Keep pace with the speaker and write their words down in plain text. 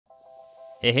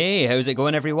Hey, how's it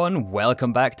going everyone?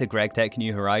 Welcome back to Gregtech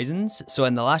New Horizons. So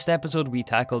in the last episode we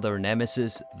tackled our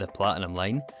nemesis, the Platinum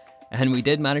line, and we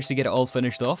did manage to get it all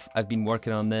finished off. I've been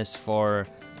working on this for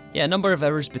a number of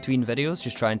hours between videos,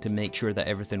 just trying to make sure that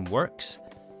everything works.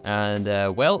 And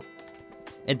well,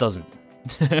 it doesn't.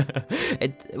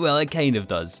 It kind of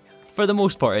does. For the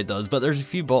most part it does, but there's a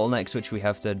few bottlenecks which we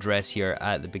have to address here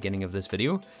at the beginning of this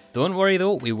video. Don't worry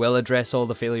though, we will address all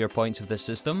the failure points of this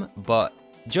system, but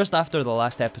just after the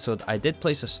last episode, I did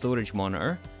place a storage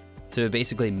monitor to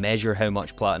basically measure how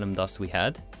much platinum dust we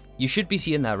had. You should be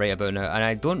seeing that right about now, and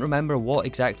I don't remember what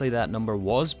exactly that number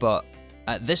was, but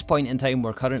at this point in time,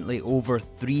 we're currently over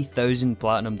 3,000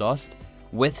 platinum dust,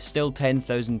 with still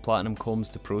 10,000 platinum combs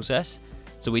to process.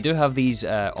 So we do have these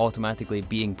automatically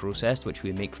being processed, which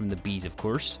we make from the bees, of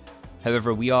course.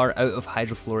 However, we are out of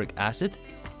hydrofluoric acid,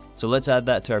 so let's add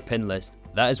that to our pin list.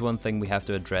 That is one thing we have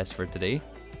to address for today.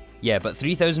 Yeah, but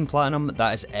 3,000 platinum,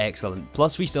 that is excellent.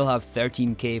 Plus we still have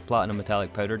 13k platinum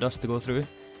metallic powder dust to go through.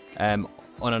 On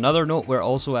another note, we're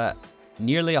also at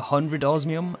nearly 100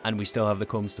 osmium, and we still have the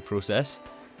combs to process.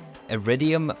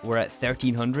 Iridium, we're at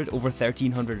 1,300, over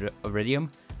 1,300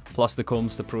 iridium, plus the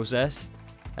combs to process.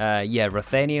 Yeah,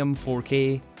 ruthenium,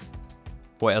 4k.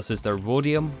 What else is there?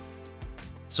 Rhodium.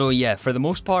 So yeah, for the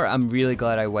most part, I'm really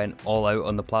glad I went all out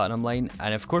on the platinum line,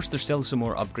 and of course there's still some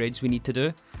more upgrades we need to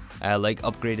do. Like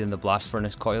upgrading the blast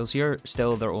furnace coils here,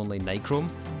 still they're only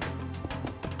nichrome.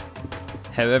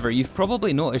 However, you've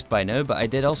probably noticed by now, but I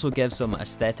did also give some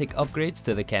aesthetic upgrades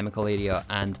to the chemical area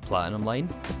and platinum line.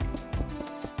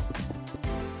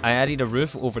 I added a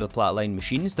roof over the plat line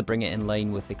machines to bring it in line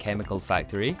with the chemical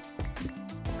factory.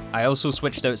 I also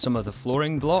switched out some of the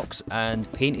flooring blocks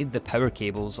and painted the power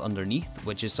cables underneath,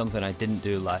 which is something I didn't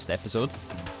do last episode.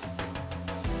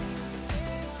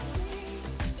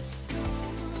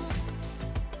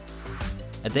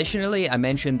 Additionally, I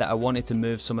mentioned that I wanted to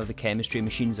move some of the chemistry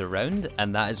machines around,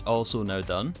 and that is also now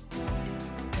done.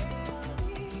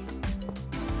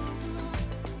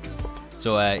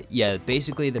 So yeah,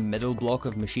 basically the middle block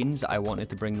of machines, I wanted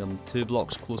to bring them 2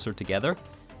 blocks closer together,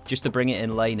 just to bring it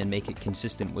in line and make it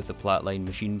consistent with the plat line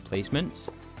machine placements.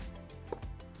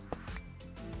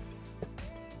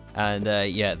 And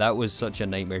yeah, that was such a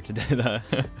nightmare to do that.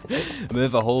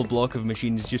 Move a whole block of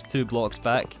machines just 2 blocks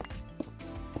back.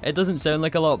 It doesn't sound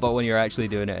like a lot, but when you're actually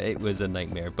doing it, it was a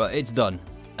nightmare. But it's done.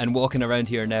 And walking around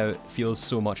here now feels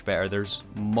so much better. There's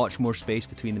much more space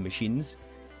between the machines.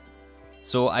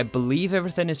 So I believe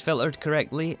everything is filtered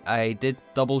correctly. I did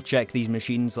double check these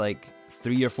machines like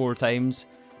 3 or 4 times.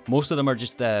 Most of them are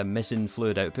just missing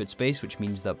fluid output space, which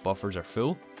means that buffers are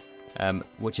full.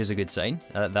 Which is a good sign.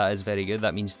 That is very good.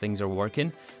 That means things are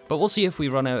working. But we'll see if we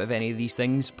run out of any of these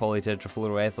things.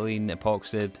 Polytetrafluoroethylene,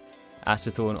 epoxid,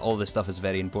 acetone, all this stuff is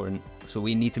very important, so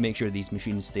we need to make sure these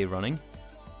machines stay running.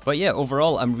 But yeah,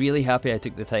 overall I'm really happy I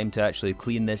took the time to actually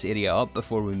clean this area up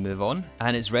before we move on,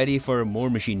 and it's ready for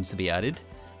more machines to be added,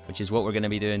 which is what we're going to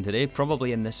be doing today,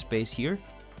 probably in this space here,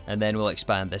 and then we'll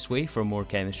expand this way for more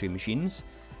chemistry machines.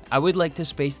 I would like to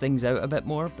space things out a bit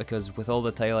more, because with all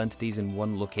the tile entities in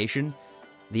one location,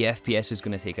 the FPS is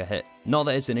going to take a hit. Not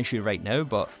that it's an issue right now,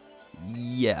 but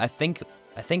yeah, I think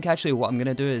actually what I'm going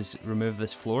to do is remove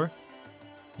this floor.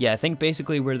 Yeah, I think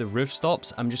basically where the roof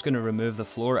stops, I'm just going to remove the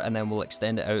floor, and then we'll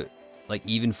extend it out like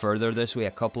even further this way,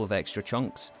 a couple of extra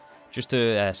chunks, just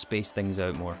to space things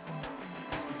out more.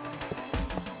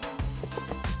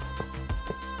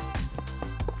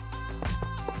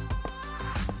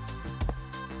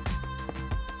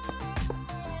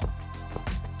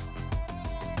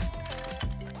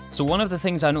 So one of the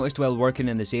things I noticed while working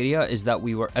in this area is that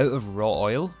we were out of raw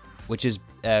oil, which is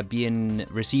being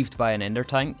received by an ender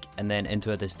tank and then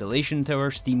into a distillation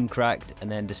tower, steam cracked, and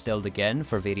then distilled again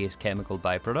for various chemical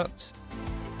byproducts.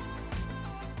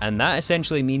 And that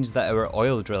essentially means that our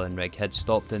oil drilling rig had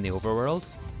stopped in the overworld.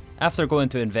 After going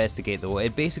to investigate though,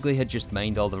 it basically had just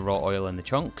mined all the raw oil in the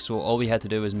chunk, so all we had to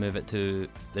do was move it to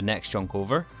the next chunk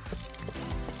over.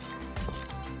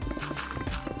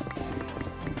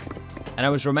 And I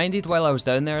was reminded while I was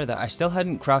down there that I still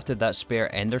hadn't crafted that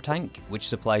spare ender tank, which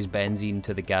supplies benzene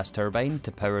to the gas turbine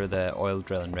to power the oil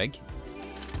drilling rig.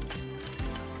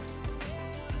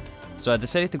 So I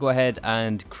decided to go ahead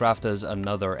and craft us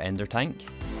another ender tank.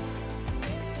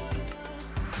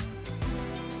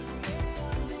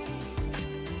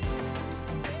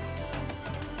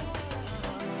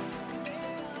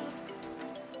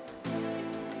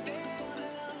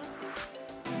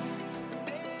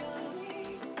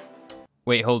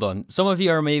 Wait, hold on. Some of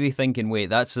you are maybe thinking, wait,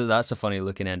 that's a funny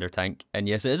looking ender tank. And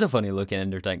yes, it is a funny looking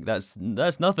ender tank. That's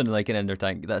nothing like an ender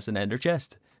tank. That's an ender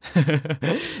chest.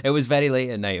 It was very late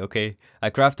at night, okay?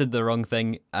 I crafted the wrong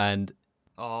thing and...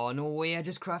 Oh, no way. I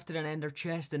just crafted an ender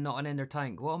chest and not an ender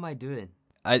tank. What am I doing?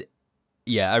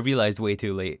 Yeah, I realized way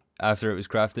too late after it was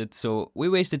crafted. So we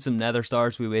wasted some nether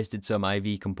stars. We wasted some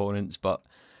IV components, but...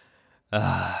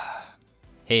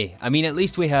 Hey, I mean, at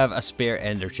least we have a spare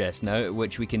ender chest now,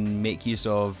 which we can make use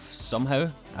of somehow.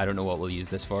 I don't know what we'll use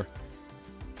this for.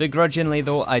 Begrudgingly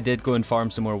though, I did go and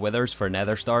farm some more withers for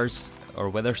nether stars, or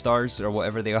wither stars, or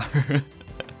whatever they are.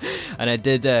 And I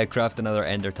did craft another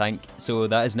ender tank, so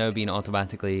that is now being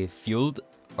automatically fueled.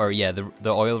 Or yeah,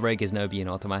 the oil rig is now being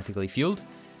automatically fueled.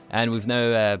 And we've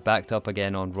now backed up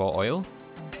again on raw oil.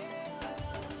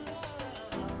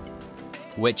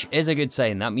 Which is a good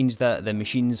sign. That means that the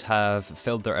machines have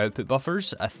filled their output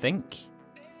buffers, I think.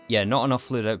 Yeah, not enough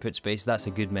fluid output space. That's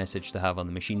a good message to have on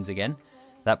the machines again.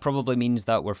 That probably means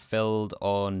that we're filled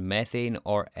on methane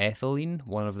or ethylene,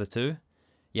 one of the two.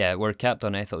 Yeah, we're capped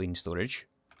on ethylene storage.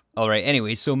 Alright,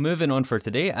 anyway, so moving on for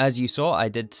today. As you saw, I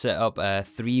did set up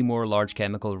 3 more large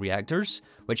chemical reactors,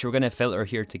 which we're going to filter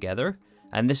here together.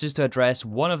 And this is to address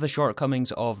one of the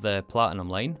shortcomings of the platinum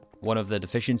line. One of the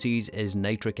deficiencies is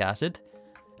nitric acid.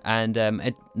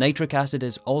 And nitric acid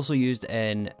is also used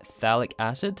in phthalic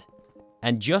acid.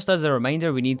 And just as a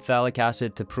reminder, we need phthalic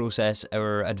acid to process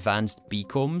our advanced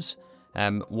beacombs.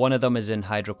 One of them is in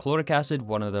hydrochloric acid,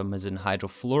 one of them is in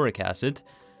hydrofluoric acid.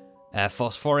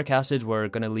 Phosphoric acid we're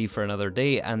going to leave for another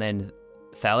day, and then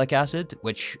phthalic acid,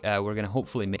 which we're going to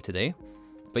hopefully make today.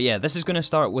 But yeah, this is going to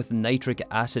start with nitric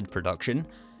acid production.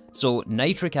 So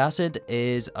nitric acid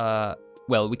is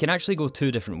well, we can actually go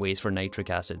 2 different ways for nitric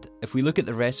acid. If we look at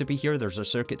the recipe here, there's a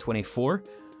circuit 24,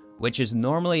 which is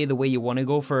normally the way you want to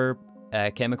go for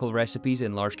chemical recipes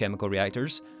in large chemical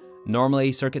reactors.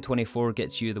 Normally, circuit 24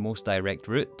 gets you the most direct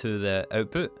route to the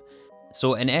output.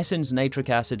 So in essence, nitric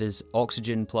acid is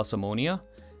oxygen plus ammonia,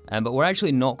 but we're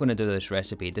actually not going to do this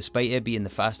recipe, despite it being the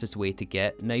fastest way to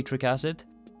get nitric acid.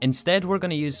 Instead, we're going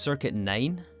to use circuit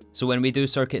 9. So when we do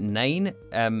circuit 9,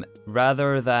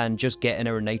 rather than just getting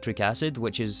our nitric acid,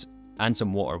 and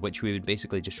some water, which we would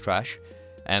basically just trash,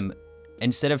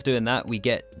 instead of doing that, we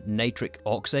get nitric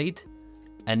oxide.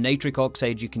 And nitric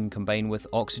oxide you can combine with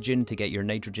oxygen to get your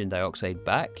nitrogen dioxide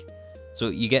back. So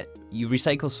you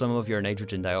recycle some of your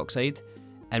nitrogen dioxide,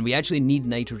 and we actually need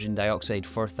nitrogen dioxide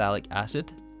for phthalic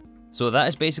acid. So that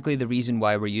is basically the reason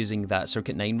why we're using that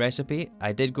circuit 9 recipe.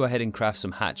 I did go ahead and craft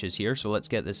some hatches here, so let's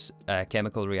get this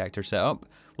chemical reactor set up.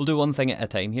 We'll do one thing at a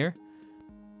time here.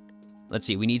 Let's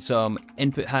see, we need some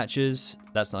input hatches.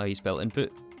 That's not how you spell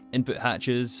input. Input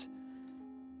hatches.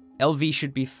 LV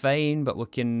should be fine, but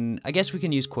I guess we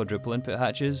can use quadruple input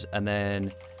hatches, and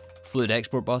then fluid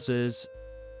export buses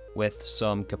with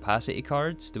some capacity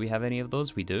cards. Do we have any of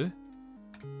those? We do.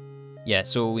 Yeah,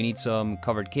 so we need some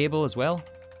covered cable as well.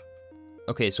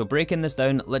 Okay, so breaking this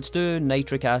down, let's do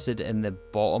nitric acid in the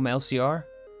bottom LCR.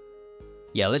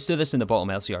 Yeah, let's do this in the bottom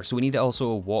LCR. So we need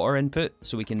also water input,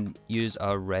 so we can use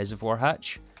a reservoir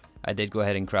hatch. I did go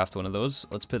ahead and craft one of those.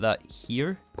 Let's put that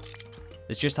here.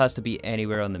 This just has to be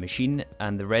anywhere on the machine,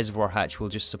 and the reservoir hatch will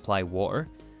just supply water.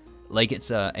 Like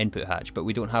it's an input hatch, but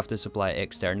we don't have to supply it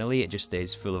externally, it just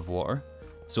stays full of water.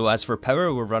 So as for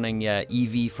power, we're running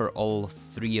EV for all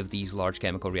 3 of these large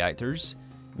chemical reactors.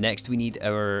 Next we need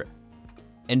our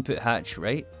input hatch,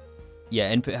 right?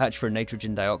 Yeah, input hatch for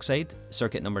nitrogen dioxide,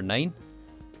 circuit number 9.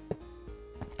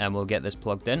 And we'll get this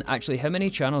plugged in. Actually, how many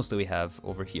channels do we have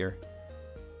over here?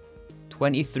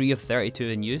 23 of 32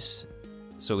 in use.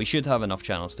 So we should have enough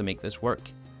channels to make this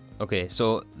work. Okay,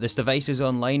 so this device is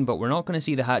online, but we're not going to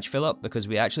see the hatch fill up because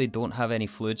we actually don't have any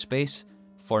fluid space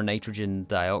for nitrogen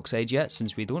dioxide yet,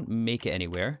 since we don't make it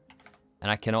anywhere.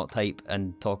 And I cannot type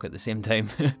and talk at the same time.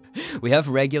 We have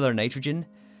regular nitrogen,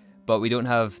 but we don't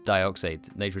have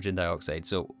nitrogen dioxide,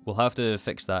 so we'll have to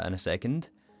fix that in a second.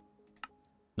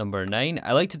 Number 9.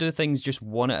 I like to do things just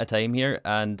one at a time here,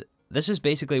 and this is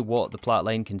basically what the plat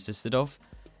line consisted of,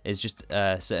 is just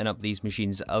setting up these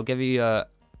machines. I'll give you a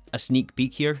sneak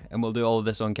peek here, and we'll do all of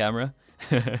this on camera.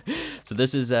 So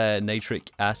this is nitric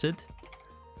acid,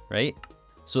 right?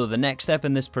 So the next step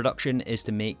in this production is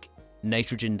to make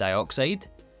nitrogen dioxide,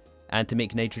 and to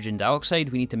make nitrogen dioxide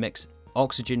we need to mix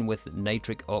oxygen with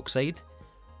nitric oxide.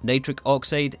 Nitric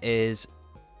oxide is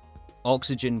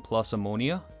oxygen plus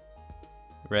ammonia,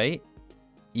 right?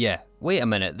 Yeah, wait a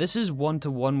minute, this is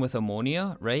 1-to-1 with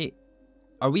ammonia, right?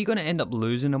 Are we going to end up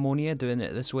losing ammonia doing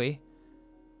it this way?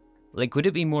 Like, would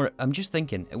it be more,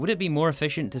 would it be more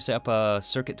efficient to set up a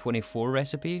circuit 24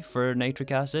 recipe for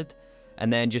nitric acid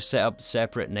and then just set up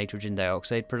separate nitrogen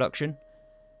dioxide production.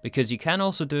 Because you can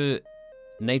also do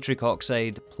nitric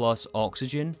oxide plus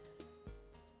oxygen,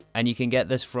 and you can get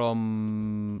this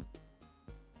from,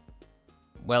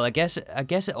 well, I guess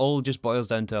it all just boils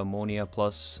down to ammonia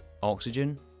plus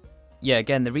oxygen. Yeah,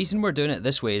 again, the reason we're doing it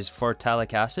this way is for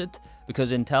talic acid,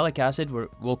 because in talic acid,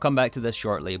 we'll come back to this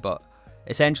shortly, but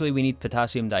essentially we need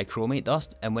potassium dichromate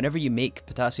dust, and whenever you make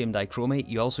potassium dichromate,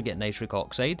 you also get nitric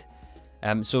oxide.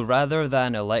 So rather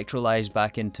than electrolyze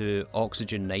back into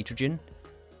oxygen nitrogen,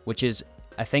 which is,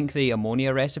 I think, the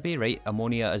ammonia recipe, right?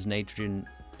 Ammonia is nitrogen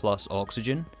plus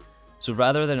oxygen. So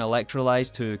rather than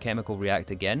electrolyze to chemical react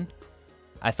again,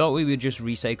 I thought we would just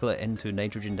recycle it into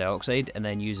nitrogen dioxide and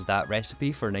then use that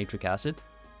recipe for nitric acid.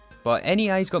 But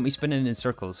NEI's got me spinning in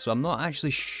circles, so I'm not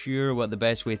actually sure what the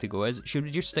best way to go is. Should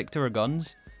we just stick to our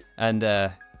guns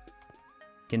and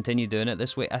continue doing it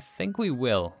this way? I think we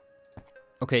will.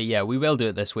 Okay, yeah, we will do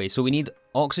it this way. So we need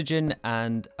oxygen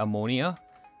and ammonia,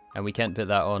 and we can't put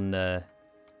that on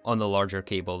the larger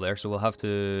cable there, so we'll have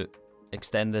to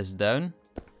extend this down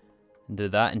and do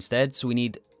that instead. So we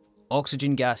need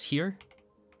oxygen gas here.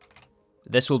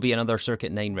 This will be another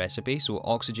circuit 9 recipe, so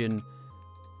oxygen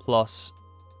plus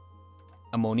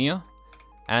ammonia.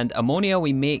 And ammonia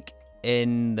we make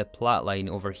in the plat line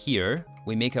over here.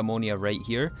 We make ammonia right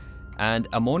here. And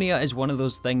ammonia is one of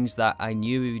those things that I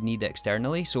knew we would need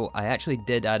externally, so I actually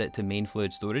did add it to main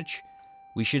fluid storage.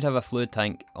 We should have a fluid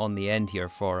tank on the end here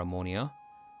for ammonia.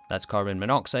 That's carbon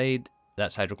monoxide,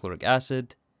 that's hydrochloric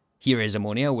acid. Here is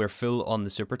ammonia, we're full on the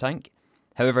super tank.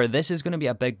 However, this is going to be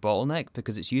a big bottleneck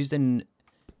because it's used in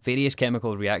various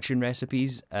chemical reaction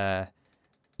recipes,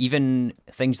 even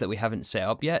things that we haven't set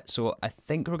up yet. So I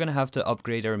think we're going to have to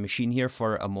upgrade our machine here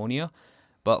for ammonia.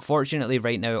 But fortunately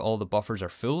right now all the buffers are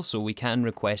full, so we can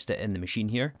request it in the machine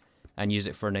here and use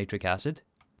it for nitric acid.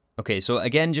 Okay, so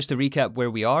again, just to recap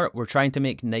where we are, we're trying to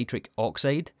make nitric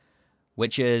oxide,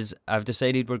 which is, I've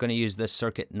decided we're going to use this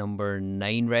circuit number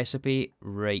 9 recipe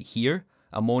right here,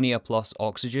 ammonia plus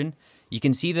oxygen. You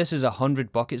can see this is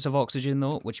 100 buckets of oxygen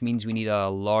though, which means we need a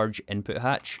large input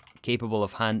hatch capable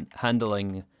of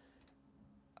handling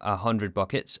 100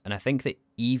 buckets, and I think the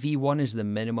EV one is the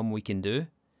minimum we can do.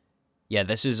 Yeah,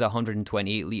 this is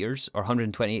 128 litres, or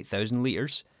 128,000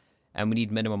 litres, and we need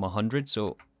minimum 100,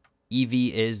 so EV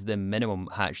is the minimum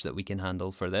hatch that we can handle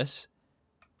for this,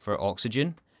 for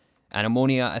oxygen. And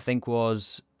ammonia, I think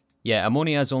was, yeah,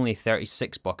 ammonia is only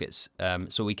 36 buckets,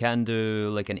 so we can do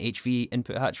like an HV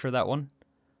input hatch for that one.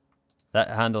 That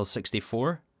handles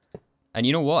 64. And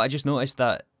you know what, I just noticed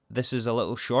that this is a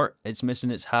little short, it's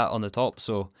missing its hat on the top,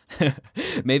 so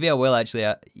maybe I will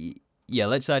actually, yeah,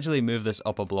 let's actually move this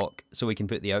up a block so we can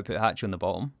put the output hatch on the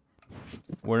bottom.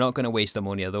 We're not going to waste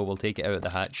ammonia though, we'll take it out of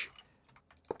the hatch.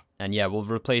 And yeah, we'll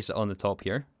replace it on the top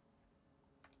here.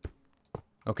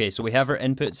 Okay, so we have our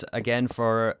inputs again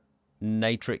for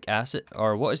nitric acid,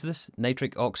 or what is this?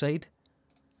 Nitric oxide?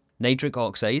 Nitric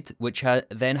oxide, which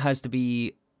then has to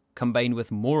be combined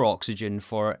with more oxygen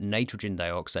for nitrogen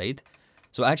dioxide.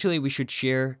 So actually we should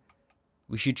share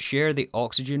the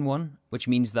oxygen one, which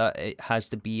means that it has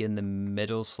to be in the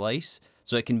middle slice,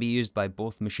 so it can be used by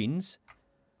both machines.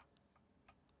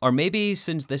 Or maybe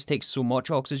since this takes so much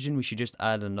oxygen, we should just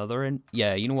add another in.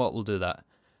 Yeah, you know what, we'll do that.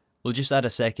 We'll just add a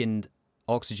second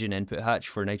oxygen input hatch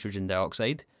for nitrogen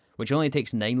dioxide, which only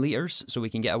takes 9 litres, so we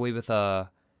can get away with a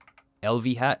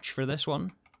LV hatch for this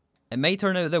one. It might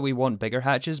turn out that we want bigger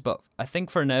hatches, but I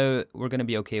think for now we're going to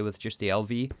be okay with just the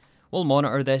LV. We'll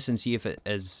monitor this and see if it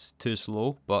is too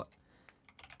slow, but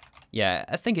yeah,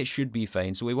 I think it should be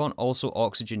fine. So we want also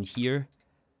oxygen here,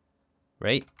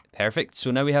 right? Perfect.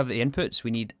 So now we have the inputs,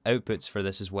 we need outputs for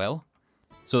this as well.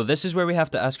 So this is where we have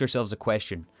to ask ourselves a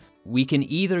question. We can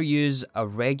either use a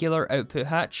regular output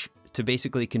hatch to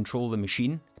basically control the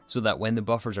machine so that when the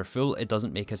buffers are full, it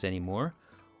doesn't make us any more.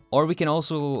 Or we can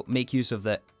also make use of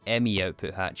the ME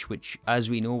output hatch, which as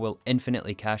we know will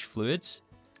infinitely cache fluids,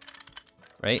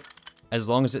 right? As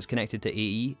long as it's connected to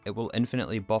AE, it will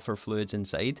infinitely buffer fluids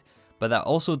inside, but that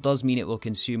also does mean it will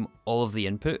consume all of the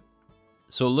input.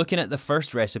 So looking at the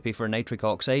first recipe for nitric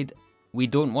oxide, we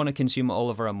don't want to consume all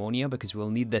of our ammonia because we'll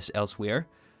need this elsewhere.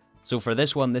 So for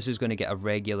this one, this is going to get a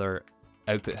regular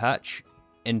output hatch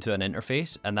into an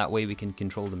interface, and that way we can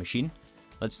control the machine.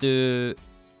 Let's do...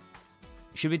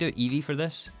 Should we do EV for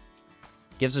this?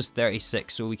 Gives us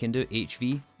 36, so we can do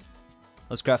HV.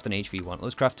 Let's craft an HV one.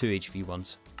 Let's craft 2 HV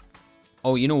ones.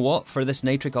 Oh, you know what? For this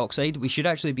nitric oxide, we should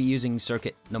actually be using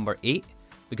circuit number 8,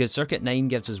 because circuit 9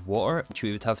 gives us water, which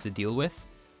we would have to deal with.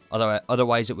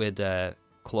 Otherwise, it would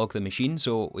clog the machine,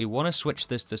 so we want to switch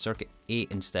this to circuit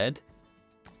 8 instead.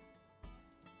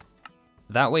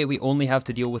 That way we only have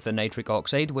to deal with the nitric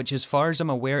oxide, which as far as I'm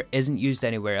aware isn't used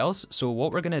anywhere else. So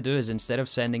what we're going to do is, instead of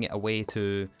sending it away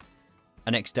to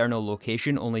an external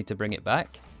location only to bring it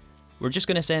back, we're just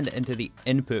going to send it into the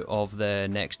input of the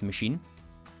next machine.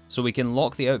 So we can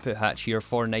lock the output hatch here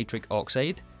for nitric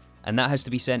oxide, and that has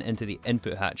to be sent into the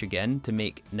input hatch again to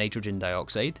make nitrogen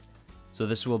dioxide. So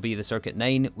this will be the circuit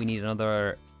 9. We need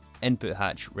another input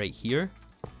hatch right here.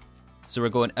 So we're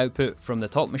going output from the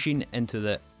top machine into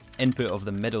the input of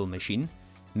the middle machine,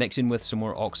 mixing with some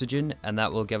more oxygen, and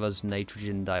that will give us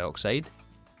nitrogen dioxide.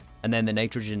 And then the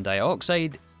nitrogen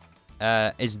dioxide,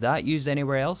 is that used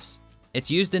anywhere else? It's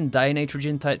used in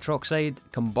dinitrogen tetroxide,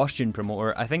 combustion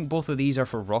promoter. I think both of these are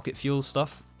for rocket fuel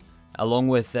stuff, along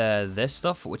with this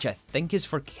stuff, which I think is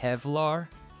for Kevlar.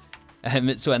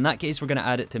 So in that case, we're going to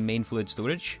add it to main fluid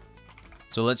storage.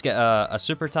 So let's get a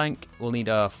super tank. We'll need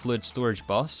a fluid storage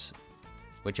bus,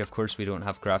 which of course we don't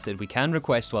have crafted. We can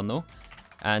request one though,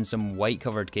 and some white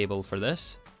covered cable for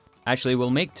this. Actually, we'll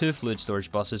make 2 fluid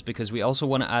storage buses because we also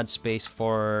want to add space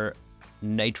for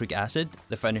nitric acid,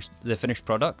 the finished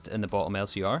product in the bottom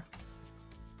LCR.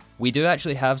 We do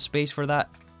actually have space for that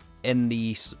in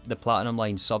the platinum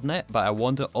line subnet, but I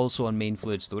want it also on main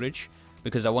fluid storage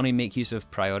because I want to make use of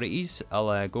priorities.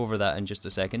 I'll go over that in just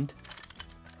a second.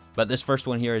 But this first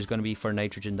one here is going to be for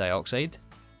nitrogen dioxide.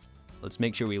 Let's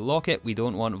make sure we lock it. We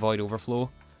don't want void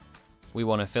overflow. We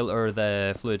want to filter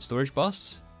the fluid storage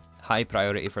bus. High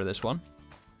priority for this one.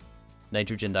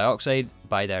 Nitrogen dioxide,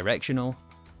 bidirectional.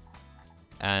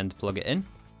 And plug it in.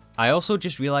 I also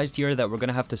just realized here that we're going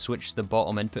to have to switch the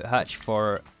bottom input hatch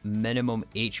for minimum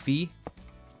HV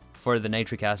for the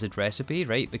nitric acid recipe,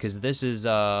 right? Because this is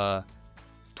a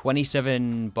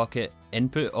 27 bucket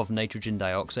input of nitrogen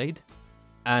dioxide.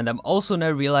 And I'm also now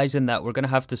realizing that we're going to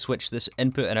have to switch this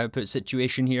input and output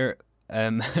situation here.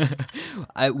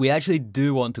 We actually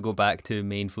do want to go back to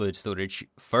main fluid storage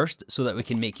first so that we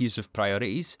can make use of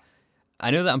priorities.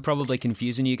 I know that I'm probably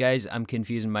confusing you guys. I'm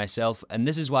confusing myself. And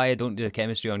this is why I don't do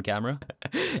chemistry on camera.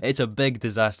 It's a big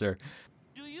disaster.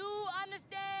 Do you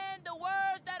understand the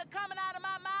words that are coming out of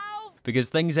my mouth? Because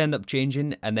things end up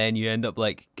changing and then you end up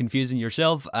like confusing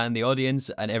yourself and the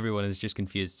audience and everyone is just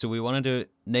confused. So we want to do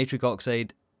nitric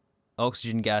oxide,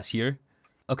 oxygen gas here.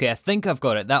 Okay, I think I've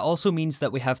got it. That also means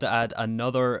that we have to add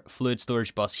another fluid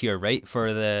storage bus here, right?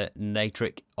 For the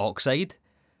nitric oxide,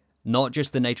 not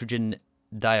just the nitrogen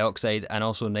dioxide and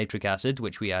also nitric acid,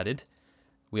 which we added.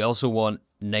 We also want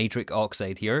nitric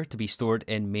oxide here to be stored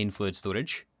in main fluid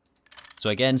storage. So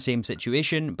again, same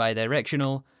situation,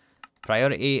 bidirectional,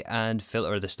 priority, and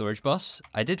filter the storage bus.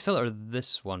 I did filter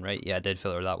this one, right? Yeah, I did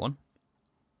filter that one.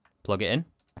 Plug it in.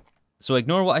 So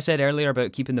ignore what I said earlier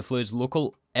about keeping the fluids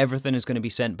local. Everything is going to be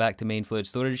sent back to main fluid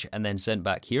storage and then sent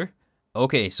back here.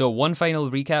 Okay, so one final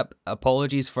recap.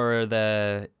 Apologies for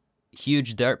the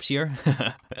huge derps here.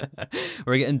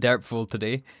 We're getting derpful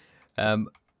today.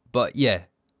 But yeah,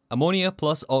 ammonia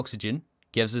plus oxygen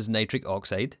gives us nitric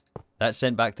oxide. That's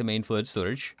sent back to main fluid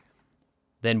storage.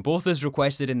 Then both is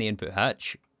requested in the input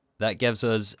hatch. That gives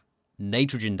us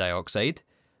nitrogen dioxide.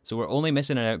 So we're only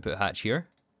missing an output hatch here,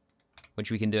 which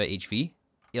we can do at HV.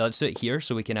 Yeah, let's do it here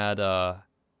so we can add a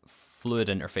fluid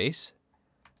interface.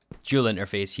 Dual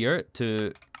interface here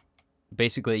to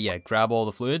basically, yeah, grab all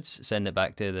the fluids, send it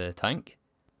back to the tank.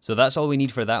 So that's all we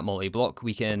need for that multi-block.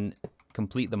 We can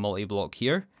complete the multi-block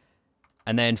here.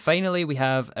 And then finally we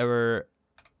have our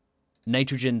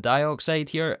nitrogen dioxide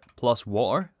here plus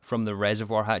water from the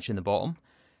reservoir hatch in the bottom.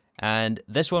 And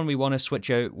this one we want to switch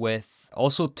out with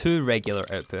also 2 regular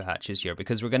output hatches here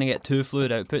because we're going to get 2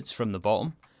 fluid outputs from the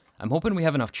bottom. I'm hoping we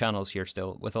have enough channels here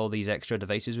still with all these extra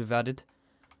devices we've added.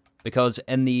 Because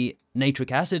in the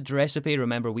nitric acid recipe,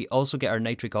 remember, we also get our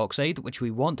nitric oxide, which we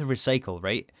want to recycle,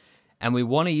 right? And we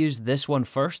want to use this one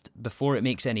first before it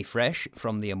makes any fresh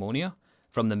from the ammonia,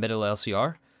 from the middle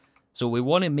LCR. So we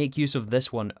want to make use of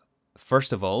this one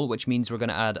first of all, which means we're going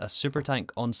to add a super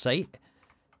tank on site.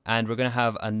 And we're going to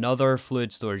have another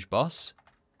fluid storage bus.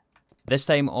 This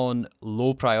time on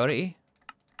low priority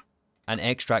and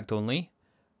extract only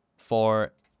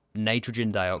for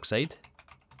nitrogen dioxide.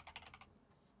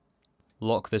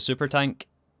 Lock the super tank,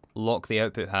 lock the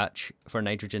output hatch for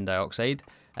nitrogen dioxide,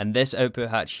 and this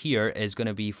output hatch here is going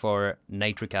to be for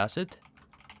nitric acid.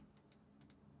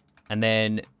 And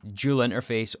then dual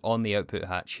interface on the output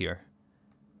hatch here,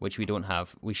 which we don't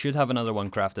have. We should have another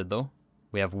one crafted though.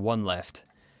 We have one left.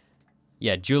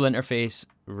 Yeah, dual interface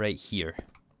right here.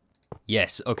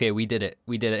 Yes, okay, we did it.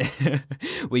 We did it.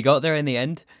 We got there in the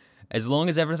end. As long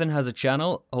as everything has a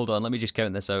channel. Hold on, let me just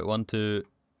count this out. 1, 2...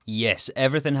 Yes,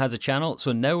 everything has a channel.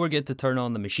 So now we're good to turn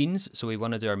on the machines. So we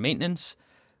want to do our maintenance.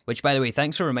 Which, by the way,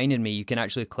 thanks for reminding me, you can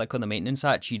actually click on the maintenance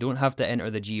hatch. You don't have to enter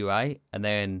the GUI and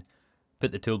then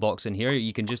put the toolbox in here.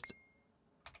 You can just...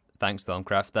 Thanks,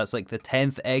 Thelmcraft. That's like the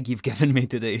 10th egg you've given me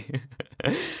today.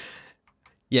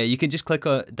 Yeah, you can just click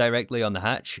directly on the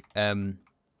hatch.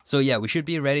 So yeah, we should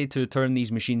be ready to turn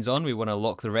these machines on. We want to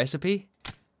lock the recipe.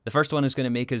 The first one is going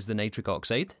to make us the nitric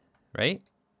oxide, right?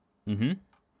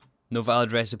 No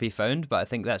valid recipe found, but I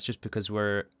think that's just because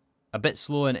we're a bit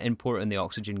slow in importing the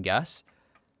oxygen gas,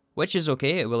 which is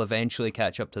okay. It will eventually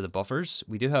catch up to the buffers.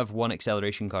 We do have one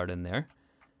acceleration card in there.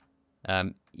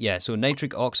 Yeah, so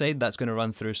nitric oxide, that's going to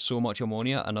run through so much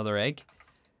ammonia, another egg.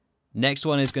 Next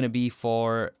one is going to be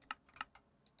for...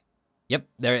 Yep,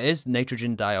 there it is,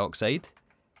 nitrogen dioxide.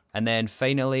 And then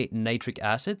finally, nitric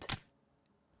acid.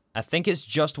 I think it's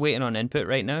just waiting on input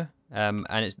right now. And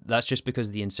that's just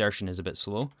because the insertion is a bit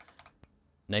slow.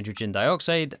 Nitrogen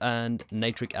dioxide and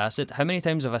nitric acid. How many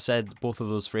times have I said both of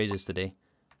those phrases today?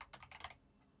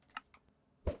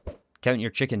 Count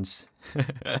your chickens.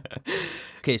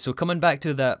 Okay, so coming back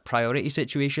to that priority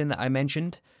situation that I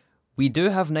mentioned, we do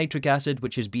have nitric acid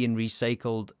which is being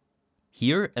recycled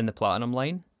here in the platinum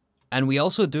line. And we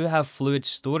also do have fluid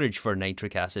storage for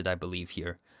nitric acid, I believe,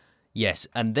 here. Yes,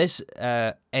 and this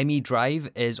ME drive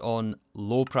is on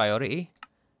low priority,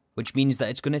 which means that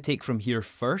it's going to take from here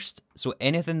first. So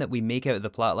anything that we make out of the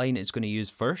plat line, it's going to use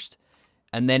first.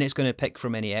 And then it's going to pick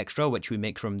from any extra, which we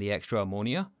make from the extra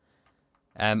ammonia.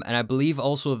 And I believe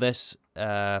also this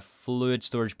fluid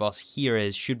storage bus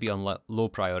here should be on low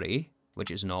priority,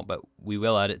 which is not, but we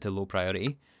will add it to low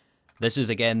priority. This is,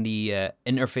 again, the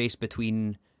interface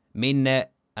between mainnet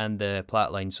and the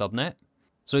platline subnet.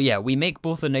 So yeah, we make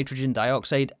both the nitrogen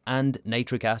dioxide and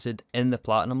nitric acid in the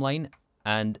platinum line,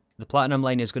 and the platinum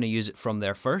line is going to use it from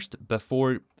there first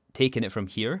before taking it from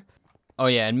here. Oh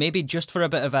yeah, and maybe just for a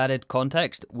bit of added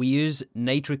context, we use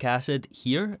nitric acid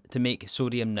here to make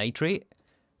sodium nitrate.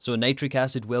 So nitric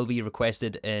acid will be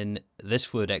requested in this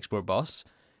fluid export bus,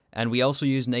 and we also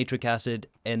use nitric acid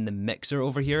in the mixer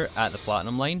over here at the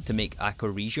platinum line to make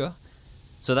aquaresia.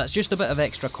 So that's just a bit of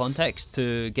extra context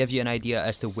to give you an idea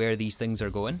as to where these things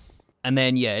are going. And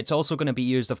then, yeah, it's also going to be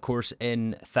used, of course,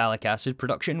 in phthalic acid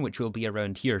production, which will be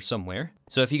around here somewhere.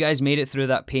 So if you guys made it through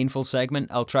that painful segment,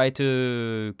 I'll try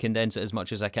to condense it as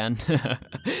much as I can.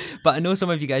 But I know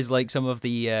some of you guys like some of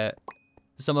the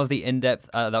in-depth...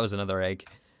 that was another egg.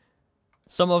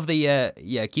 Some of the,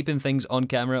 yeah, keeping things on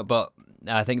camera, but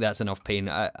I think that's enough pain.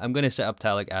 I'm going to set up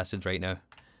phthalic acid right now.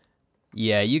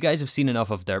 Yeah, you guys have seen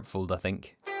enough of Threefold, I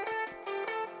think.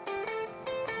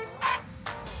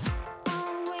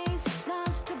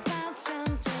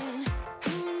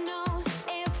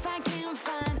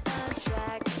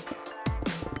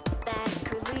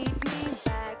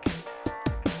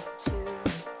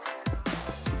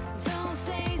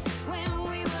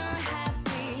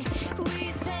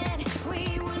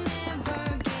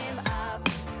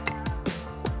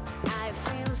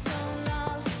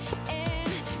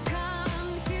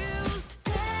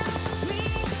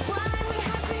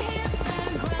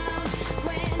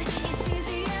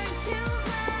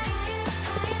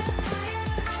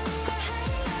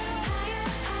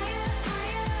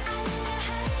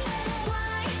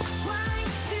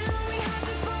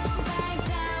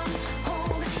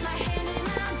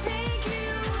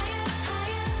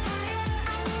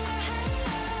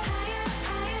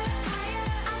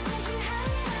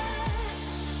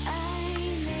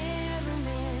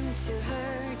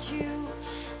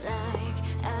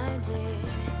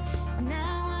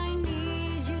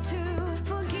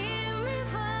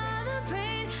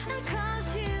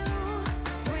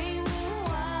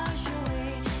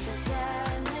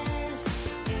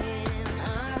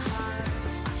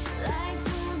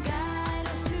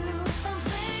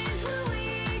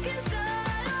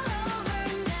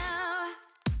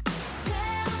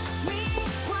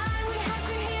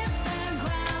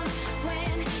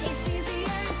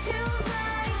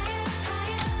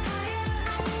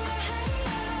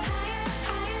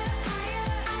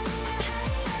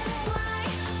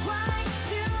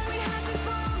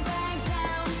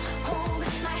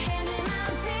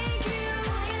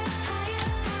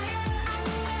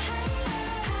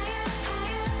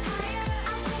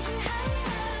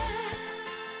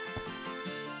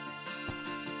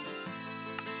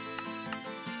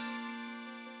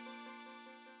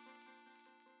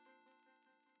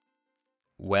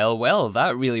 Well, well,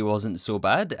 that really wasn't so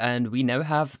bad, and we now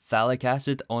have phthalic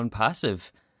acid on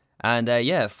passive. And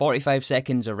yeah, 45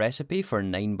 seconds a recipe for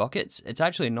 9 buckets. It's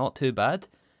actually not too bad.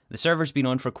 The server's been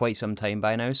on for quite some time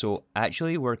by now, so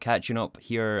actually we're catching up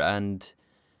here, and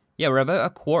yeah, we're about a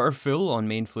quarter full on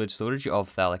main fluid storage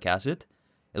of phthalic acid.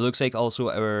 It looks like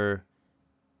also our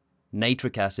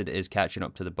nitric acid is catching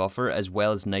up to the buffer, as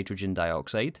well as nitrogen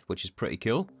dioxide, which is pretty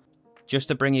cool. Just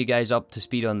to bring you guys up to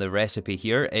speed on the recipe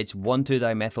here, it's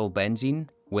 1,2-dimethylbenzene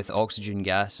with oxygen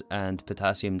gas and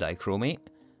potassium dichromate.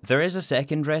 There is a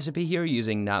second recipe here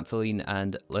using naphthalene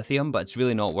and lithium, but it's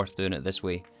really not worth doing it this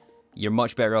way. You're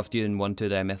much better off doing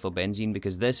 1,2-dimethylbenzene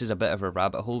because this is a bit of a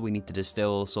rabbit hole. We need to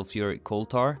distill sulfuric coal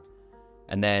tar,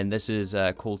 and then this is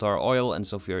coal tar oil and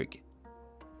sulfuric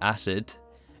acid.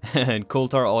 And coal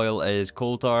tar oil is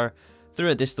coal tar.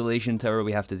 Through a distillation tower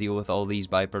we have to deal with all these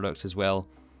byproducts as well.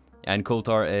 And coal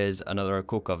tar is another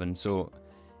coke oven, so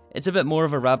it's a bit more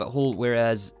of a rabbit hole,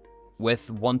 whereas with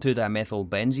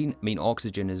 1,2-dimethylbenzene, I mean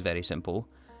oxygen is very simple.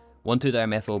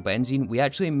 1,2-dimethylbenzene, we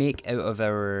actually make out of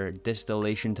our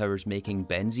distillation towers making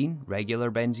benzene, regular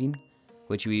benzene,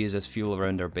 which we use as fuel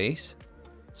around our base.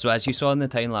 So as you saw in the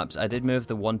time lapse, I did move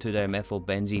the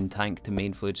 1,2-dimethylbenzene tank to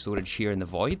main fluid storage here in the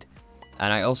void,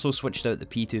 and I also switched out the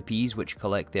P2Ps, which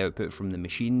collect the output from the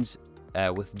machines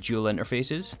with dual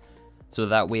interfaces. So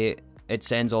that way it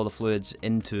sends all the fluids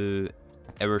into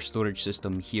our storage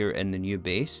system here in the new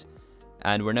base.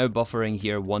 And we're now buffering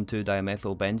here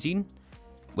 1,2-dimethylbenzene,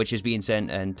 which is being sent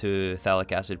into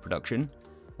phthalic acid production,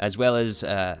 as well as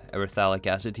our phthalic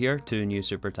acid here, 2 new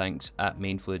super tanks at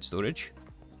main fluid storage.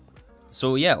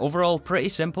 So yeah, overall pretty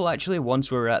simple actually once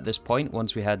we were at this point,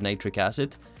 once we had nitric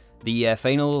acid. The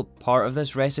final part of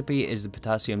this recipe is the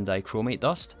potassium dichromate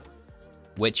dust,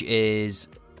 which is...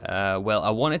 well, I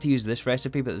wanted to use this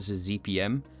recipe, but this is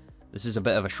ZPM. This is a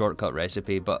bit of a shortcut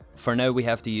recipe, but for now we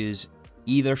have to use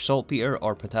either saltpeter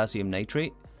or potassium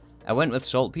nitrate. I went with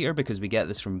saltpeter because we get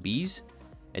this from bees.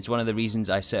 It's one of the reasons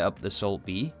I set up the salt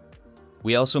bee.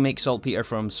 We also make saltpeter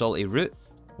from salty root,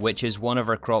 which is one of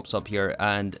our crops up here,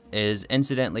 and is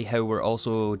incidentally how we're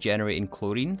also generating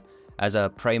chlorine as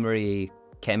a primary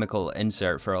chemical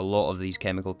insert for a lot of these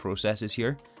chemical processes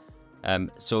here.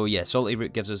 So yeah, salty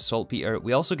root gives us saltpeter.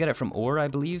 We also get it from ore, I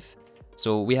believe.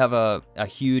 So we have a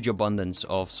huge abundance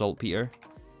of saltpeter.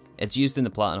 It's used in the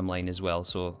platinum line as well,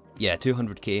 so yeah,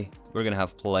 200k. We're going to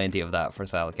have plenty of that for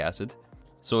phthalic acid.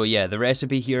 So yeah, the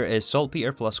recipe here is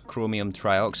saltpeter plus chromium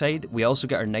trioxide. We also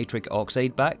get our nitric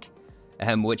oxide back,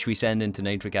 which we send into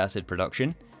nitric acid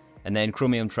production. And then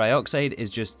chromium trioxide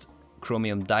is just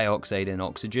chromium dioxide and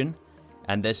oxygen.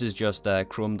 And this is just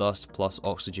chrome dust plus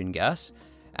oxygen gas.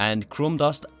 And chrome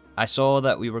dust, I saw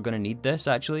that we were going to need this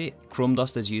actually. Chrome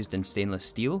dust is used in stainless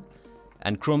steel.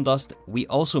 And chrome dust we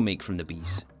also make from the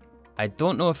bees. I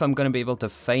don't know if I'm going to be able to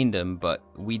find them, but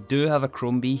we do have a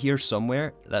chrome bee here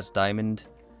somewhere. That's diamond.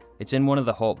 It's in one of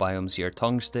the hot biomes here.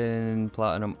 Tungsten,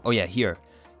 platinum. Oh yeah, here.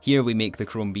 Here we make the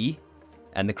chrome bee.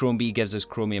 And the chrome bee gives us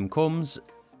chromium combs.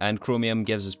 And chromium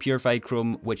gives us purified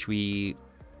chrome, which we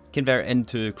convert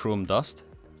into chrome dust.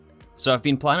 So I've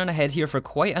been planning ahead here for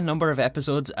quite a number of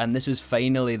episodes, and this is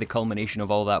finally the culmination of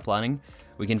all that planning.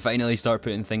 We can finally start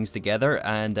putting things together,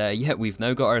 and yeah, we've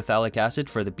now got our phthalic acid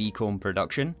for the bee comb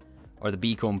production, or the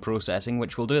bee comb processing,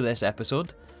 which we'll do this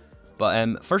episode.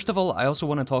 But first of all, I also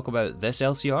want to talk about this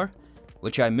LCR,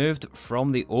 which I moved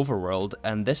from the overworld,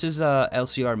 and this is a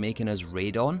LCR making us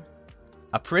radon.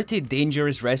 A pretty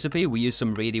dangerous recipe. We use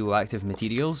some radioactive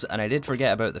materials, and I did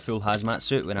forget about the full hazmat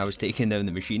suit when I was taking down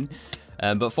the machine.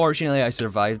 But fortunately I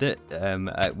survived it.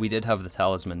 We did have the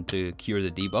talisman to cure the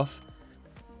debuff.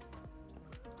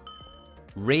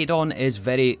 Radon is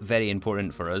very, very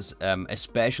important for us,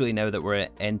 especially now that we're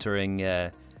entering,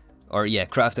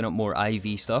 crafting up more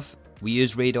IV stuff. We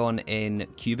use radon in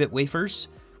qubit wafers,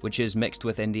 which is mixed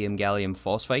with indium gallium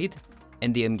phosphide.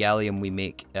 Indium gallium we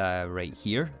make right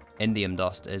here. Indium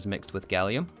dust is mixed with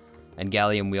gallium, and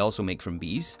gallium we also make from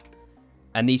bees.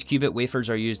 And these qubit wafers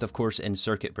are used, of course, in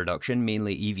circuit production,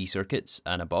 mainly EV circuits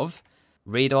and above.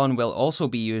 Radon will also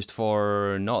be used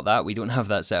for, not that, we don't have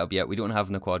that set up yet, we don't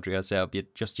have the Quadria set up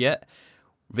yet, just yet.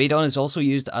 Radon is also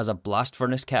used as a blast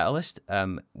furnace catalyst.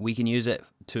 We can use it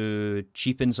to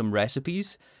cheapen some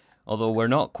recipes, although we're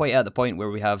not quite at the point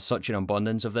where we have such an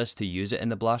abundance of this to use it in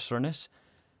the blast furnace.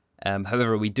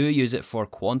 However, we do use it for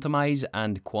quantumize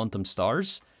and quantum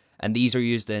stars, and these are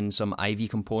used in some IV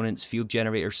components, field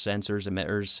generators, sensors,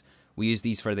 emitters. We use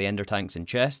these for the ender tanks and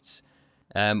chests.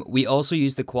 We also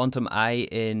use the quantum eye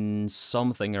in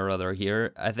something or other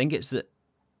here. I think it's the...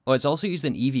 Oh, it's also used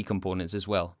in EV components as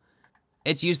well.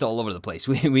 It's used all over the place.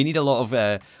 We need a lot of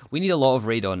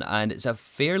radon, and it's a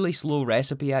fairly slow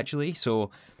recipe actually. So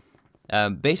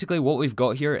basically, what we've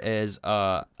got here is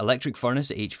electric furnace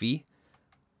HV.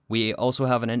 We also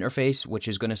have an interface which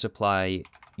is going to supply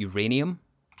uranium.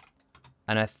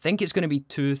 And I think it's going to be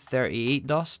 238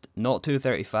 dust, not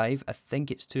 235. I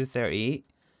think it's 238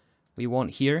 we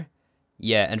want here.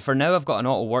 Yeah, and for now I've got an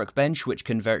auto workbench which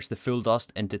converts the full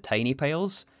dust into tiny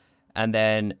piles, and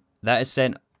then that is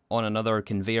sent on another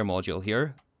conveyor module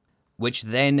here, which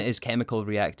then is chemical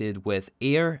reacted with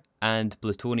air and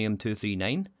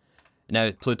plutonium-239. Now,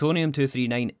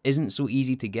 plutonium-239 isn't so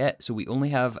easy to get, so we only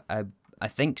have, I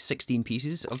think, 16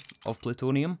 pieces of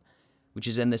plutonium, which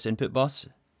is in this input bus.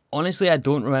 Honestly, I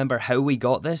don't remember how we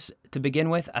got this to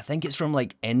begin with. I think it's from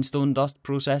like endstone dust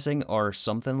processing or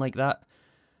something like that.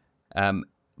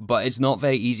 But it's not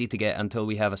very easy to get until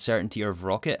we have a certain tier of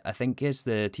rocket. I think it's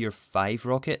the tier 5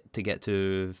 rocket to get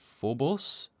to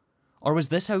Phobos. Or was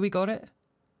this how we got it?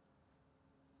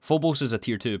 Phobos is a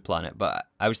tier 2 planet, but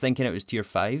I was thinking it was tier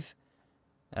 5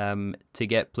 to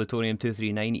get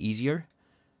plutonium-239 easier.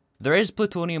 There is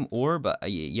plutonium ore, but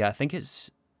yeah, I think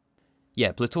it's...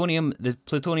 Yeah, plutonium. The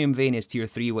plutonium vein is tier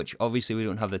 3, which obviously we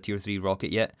don't have the tier 3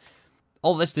 rocket yet.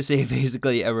 All this to say,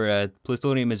 basically, our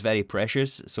plutonium is very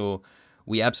precious, so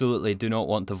we absolutely do not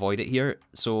want to void it here.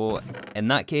 So in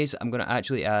that case, I'm going to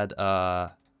actually add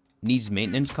a needs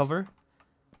maintenance cover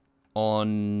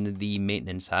on the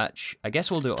maintenance hatch. I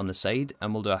guess we'll do it on the side,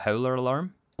 and we'll do a howler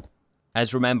alarm.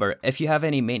 As remember, if you have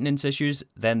any maintenance issues,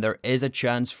 then there is a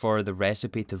chance for the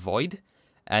recipe to void.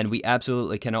 And we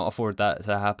absolutely cannot afford that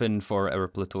to happen for our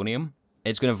plutonium.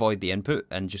 It's going to void the input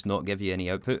and just not give you any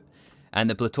output. And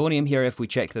the plutonium here, if we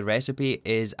check the recipe,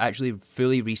 is actually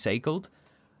fully recycled.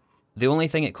 The only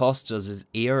thing it costs us is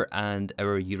air and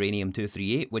our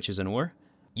uranium-238, which is an ore.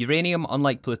 Uranium,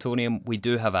 unlike plutonium, we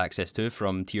do have access to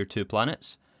from tier 2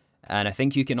 planets. And I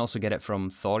think you can also get it from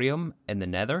thorium in the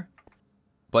nether.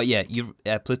 But yeah,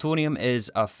 plutonium is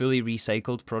a fully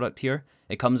recycled product here.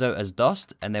 It comes out as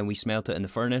dust, and then we smelt it in the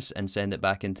furnace and send it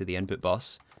back into the input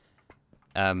bus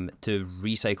to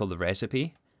recycle the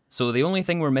recipe. So the only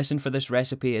thing we're missing for this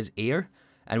recipe is air,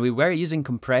 and we were using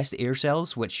compressed air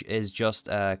cells, which is just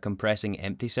compressing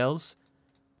empty cells.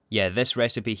 Yeah, this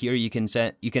recipe here, you can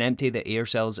empty the air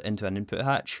cells into an input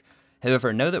hatch.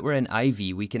 However, now that we're in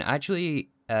IV, we can actually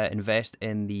invest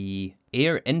in the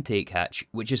air intake hatch,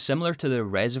 which is similar to the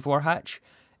reservoir hatch.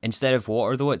 Instead of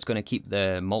water, though, it's going to keep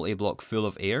the multi-block full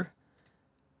of air.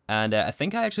 And I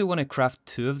think I actually want to craft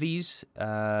 2 of these.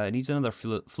 It needs another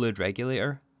fluid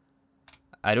regulator.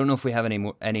 I don't know if we have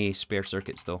any spare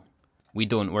circuits, though. We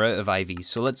don't. We're out of IVs.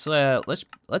 So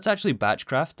let's actually batch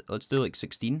craft. Let's do like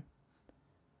 16.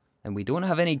 And we don't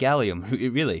have any gallium.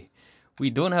 Really,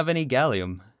 we don't have any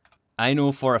gallium. I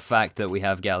know for a fact that we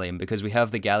have gallium because we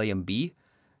have the gallium B.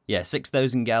 Yeah,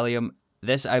 6,000 gallium.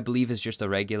 This, I believe, is just a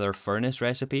regular furnace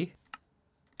recipe.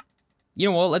 You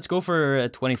know what, let's go for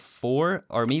 24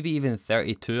 or maybe even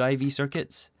 32 IV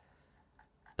circuits.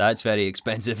 That's very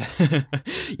expensive.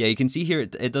 Yeah, you can see here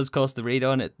it does cost the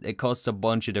radon. It costs a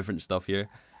bunch of different stuff here.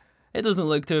 It doesn't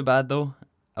look too bad though.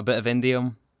 A bit of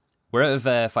indium. We're out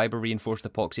of fiber reinforced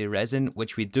epoxy resin,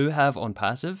 which we do have on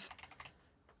passive.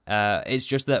 It's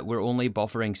just that we're only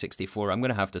buffering 64. I'm going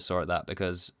to have to sort that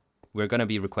because we're going to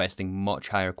be requesting much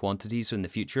higher quantities in the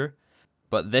future.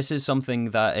 But this is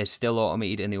something that is still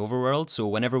automated in the overworld, so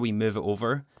whenever we move it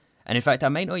over, and in fact I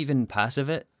might not even passive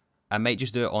it, I might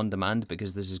just do it on demand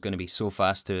because this is going to be so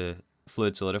fast to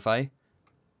fluid solidify.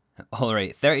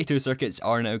 Alright, 32 circuits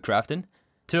are now crafting.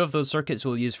 2 of those circuits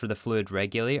we'll use for the fluid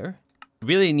regulator.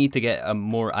 Really need to get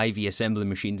more IV assembly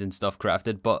machines and stuff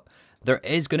crafted, but there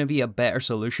is going to be a better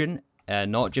solution,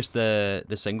 not just the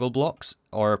single blocks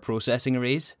or processing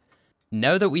arrays.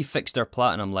 Now that we've fixed our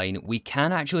platinum line, we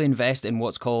can actually invest in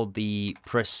what's called the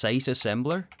precise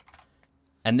assembler.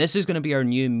 And this is going to be our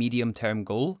new medium-term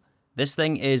goal. This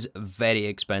thing is very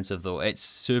expensive though. It's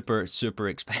super, super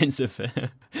expensive.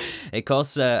 It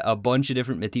costs a bunch of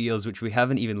different materials which we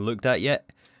haven't even looked at yet.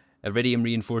 Iridium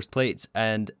reinforced plates,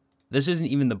 and this isn't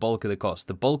even the bulk of the cost.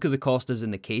 The bulk of the cost is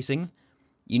in the casing.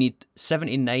 You need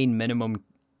 79 minimum.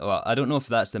 Well, I don't know if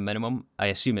that's the minimum. I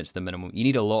assume it's the minimum. You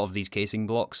need a lot of these casing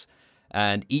blocks.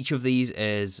 And each of these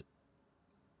is,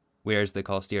 where's the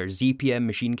cost here? ZPM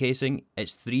machine casing,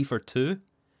 it's 3 for 2.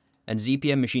 And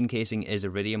ZPM machine casing is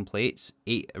iridium plates,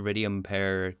 8 iridium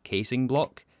per casing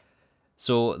block.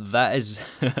 So that is,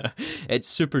 it's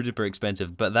super duper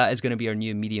expensive, but that is going to be our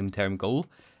new medium term goal.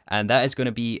 And that is going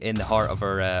to be in the heart of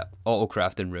our auto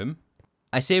crafting room.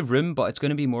 I say room, but it's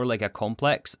going to be more like a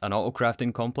complex, an auto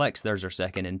crafting complex. There's our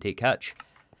second intake hatch.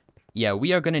 Yeah,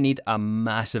 we are going to need a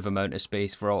massive amount of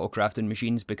space for auto-crafting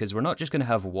machines because we're not just going to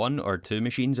have 1 or 2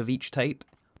 machines of each type.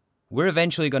 We're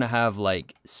eventually going to have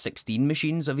like 16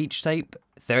 machines of each type,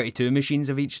 32 machines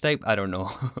of each type, I don't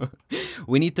know.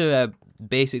 We need to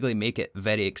basically make it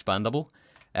very expandable.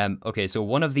 Okay, so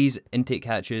one of these intake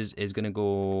hatches is going to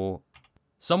go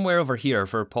Somewhere over here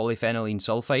for polyphenylene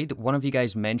sulfide, one of you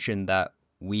guys mentioned that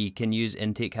we can use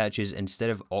intake hatches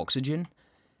instead of oxygen.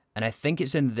 And I think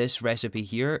it's in this recipe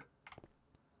here.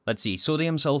 Let's see,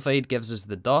 sodium sulfide gives us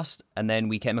the dust, and then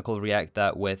we chemical react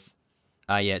that with,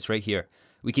 yeah, it's right here.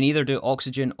 We can either do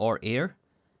oxygen or air.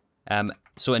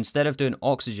 So instead of doing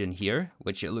oxygen here,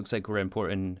 which it looks like we're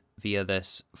importing via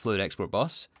this fluid export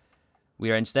bus, we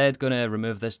are instead going to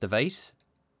remove this device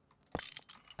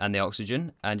and the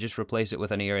oxygen and just replace it with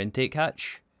an air intake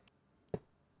hatch.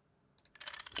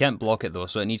 Can't block it though,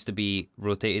 so it needs to be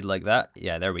rotated like that.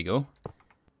 Yeah, there we go.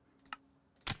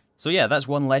 So yeah, that's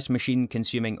one less machine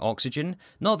consuming oxygen.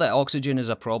 Not that oxygen is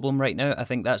a problem right now, I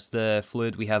think that's the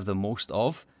fluid we have the most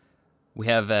of. We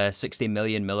have 60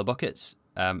 million millibuckets,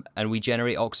 and we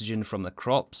generate oxygen from the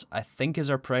crops, I think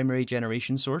is our primary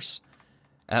generation source.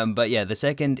 But yeah, the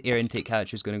second air intake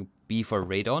hatch is going to be for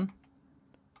radon.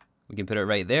 We can put it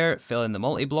right there, fill in the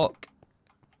multi-block,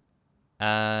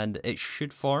 and it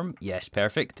should form. Yes,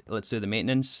 perfect. Let's do the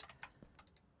maintenance.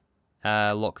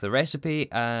 Lock the recipe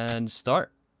and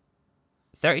start.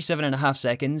 37.5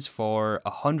 seconds for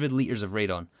 100 litres of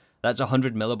radon. That's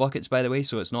 100 millibuckets, by the way,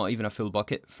 so it's not even a full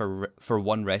bucket for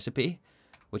one recipe,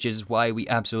 which is why we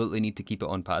absolutely need to keep it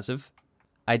on passive.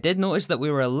 I did notice that we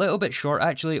were a little bit short,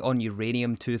 actually, on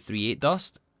uranium-238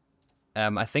 dust.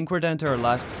 I think we're down to our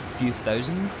last few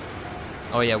thousand.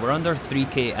 Oh yeah, we're under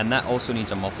 3k, and that also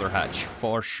needs a muffler hatch,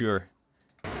 for sure.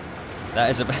 That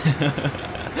is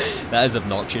that is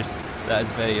obnoxious. That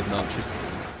is very obnoxious.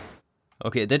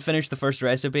 Okay, it did finish the first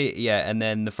recipe, yeah, and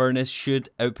then the furnace should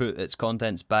output its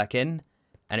contents back in,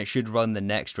 and it should run the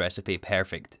next recipe.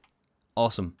 Perfect.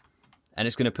 Awesome. And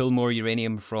it's going to pull more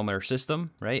uranium from our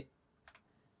system, right?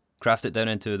 Craft it down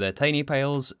into the tiny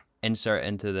piles, insert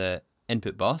into the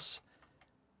input bus,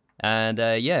 and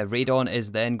yeah, radon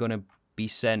is then going to be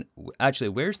sent. Actually,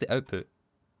 where's the output?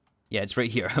 Yeah, it's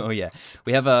right here. Oh yeah,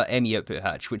 we have a ME output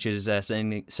hatch, which is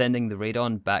sending the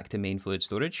radon back to main fluid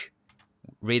storage.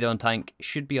 Radon tank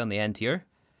should be on the end here,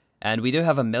 and we do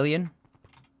have 1 million,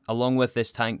 along with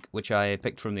this tank which I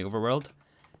picked from the overworld.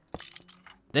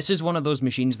 This is one of those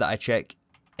machines that I check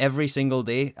every single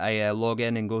day. I log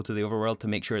in and go to the overworld to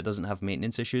make sure it doesn't have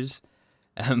maintenance issues,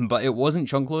 but it wasn't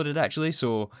chunk loaded actually,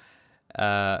 so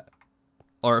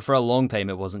or for a long time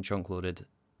it wasn't chunk loaded.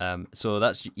 So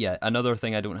that's, yeah, another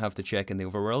thing I don't have to check in the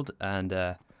overworld,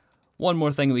 and one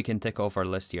more thing we can tick off our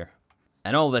list here.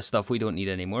 And all this stuff we don't need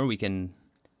anymore. We can,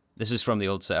 this is from the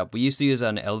old setup. We used to use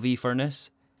an LV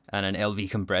furnace and an LV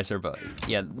compressor, but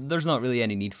yeah, there's not really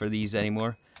any need for these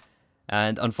anymore.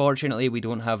 And unfortunately, we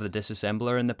don't have the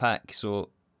disassembler in the pack, so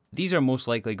these are most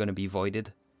likely going to be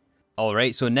voided.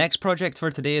 Alright, so next project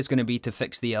for today is going to be to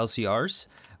fix the LCRs.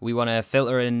 We want to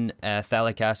filter in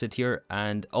phthalic acid here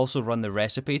and also run the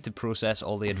recipe to process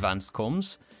all the advanced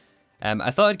combs. I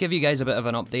thought I'd give you guys a bit of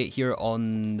an update here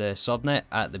on the subnet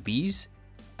at the bees.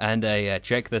 And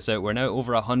check this out, we're now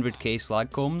over 100k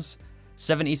slag combs,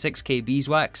 76k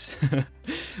beeswax.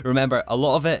 Remember, a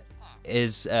lot of it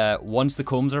is once the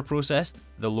combs are processed,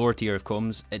 the lower tier of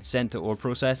combs, it's sent to ore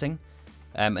processing.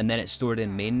 And then it's stored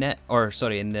in mainnet, or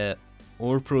sorry, in the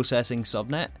ore processing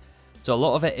subnet. So a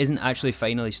lot of it isn't actually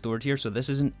finally stored here, so this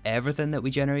isn't everything that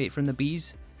we generate from the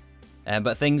bees.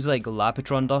 But things like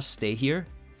Lapitron dust stay here.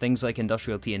 Things like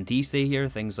industrial TNT stay here,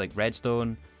 things like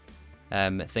redstone,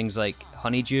 things like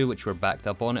honeydew, which we're backed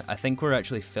up on. I think we're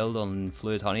actually filled on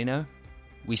fluid honey now.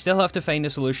 We still have to find a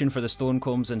solution for the stone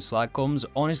combs and slag combs.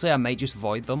 Honestly, I might just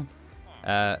void them.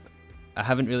 I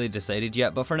haven't really decided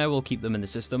yet, but for now we'll keep them in the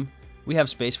system. We have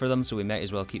space for them, so we might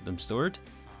as well keep them stored.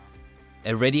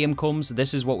 Iridium combs,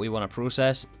 this is what we want to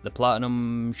process. The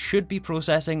platinum should be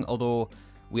processing, although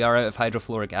we are out of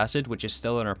hydrofluoric acid, which is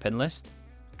still on our pin list.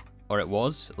 Or it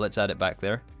was. Let's add it back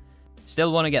there.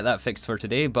 Still want to get that fixed for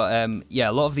today, but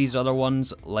yeah, a lot of these other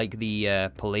ones, like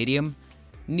the palladium,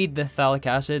 need the phthalic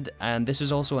acid, and this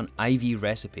is also an IV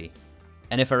recipe.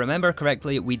 And if I remember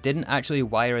correctly, we didn't actually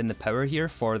wire in the power here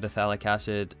for the phthalic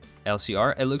acid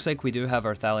LCR. It looks like we do have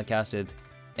our phthalic acid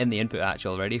in the input hatch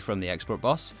already from the export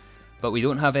bus, but we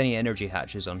don't have any energy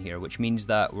hatches on here, which means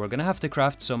that we're going to have to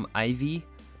craft some IV.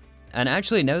 And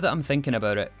actually, now that I'm thinking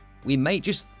about it, we might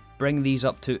just bring these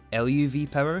up to LUV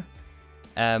power.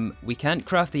 We can't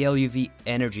craft the LUV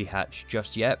energy hatch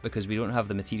just yet because we don't have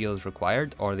the materials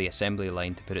required or the assembly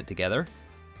line to put it together.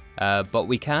 But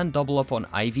we can double up on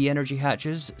IV energy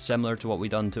hatches, similar to what we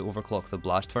done to overclock the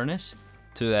blast furnace,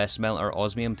 to smelt our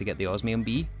osmium to get the osmium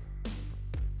B.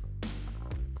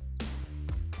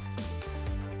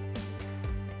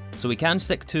 So we can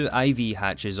stick 2 IV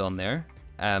hatches on there,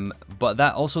 but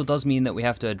that also does mean that we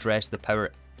have to address the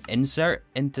power insert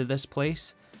into this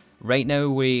place. Right now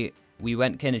we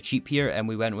went kind of cheap here and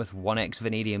we went with 1x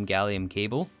vanadium gallium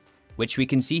cable, which we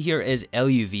can see here is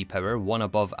LUV power, one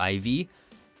above IV,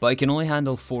 but it can only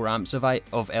handle 4 amps of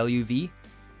LUV,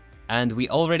 and we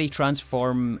already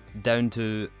transform down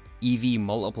to EV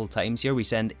multiple times here. We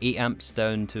send 8 amps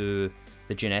down to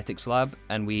the genetics lab,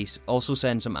 and we also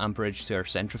send some amperage to our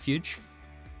centrifuge,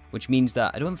 which means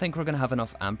that I don't think we're going to have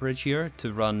enough amperage here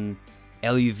to run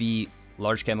LUV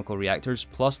large chemical reactors,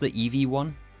 plus the EV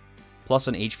one, plus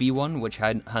an HV one, which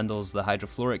handles the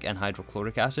hydrofluoric and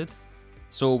hydrochloric acid.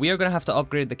 So we are going to have to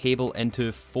upgrade the cable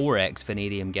into 4x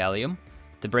vanadium gallium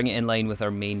to bring it in line with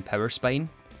our main power spine.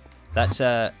 That's,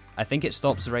 I think it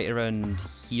stops right around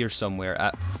here somewhere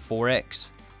at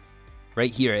 4x.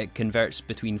 Right here, it converts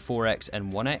between 4x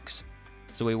and 1x.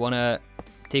 So we want to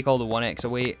take all the 1x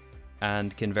away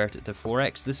and convert it to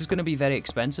 4x. This is going to be very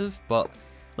expensive, but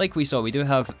like we saw, we do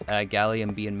have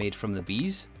gallium being made from the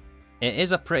bees. It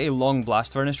is a pretty long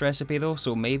blast furnace recipe though,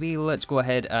 so maybe let's go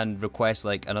ahead and request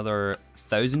like another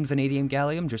 1000 vanadium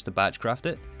gallium just to batch craft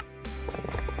it.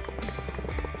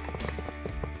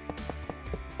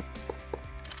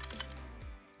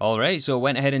 Alright, so I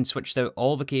went ahead and switched out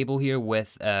all the cable here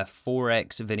with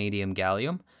 4x vanadium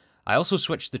gallium. I also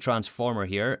switched the transformer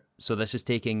here, so this is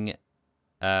taking,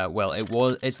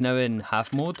 it's now in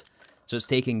half mode, so it's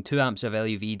taking 2 amps of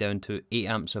LUV down to 8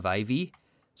 amps of IV.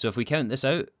 So if we count this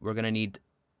out, we're going to need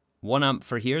 1 amp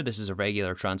for here. This is a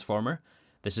regular transformer.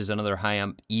 This is another high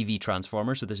amp EV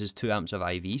transformer, so this is 2 amps of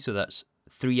IV, so that's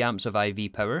 3 amps of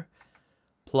IV power.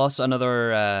 Plus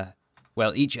another,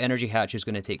 each energy hatch is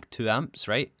going to take 2 amps,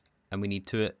 right? And we need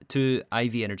two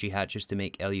IV energy hatches to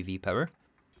make LUV power.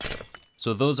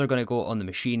 So those are going to go on the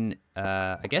machine.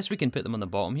 I guess we can put them on the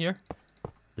bottom here.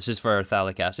 This is for our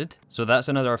phthalic acid. So that's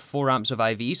another 4 amps of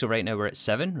IV, so right now we're at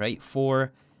 7, right?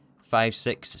 4, 5,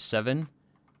 6, 7.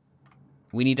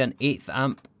 We need an 8th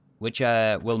amp, which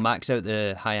will max out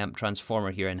the high amp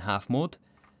transformer here in half mode.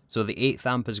 So the 8th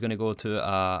amp is going to go to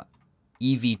a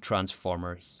EV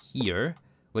transformer here,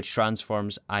 which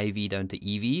transforms IV down to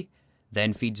EV,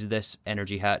 then feeds this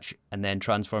energy hatch, and then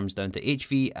transforms down to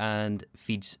HV and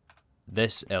feeds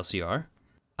this LCR.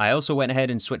 I also went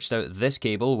ahead and switched out this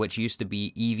cable, which used to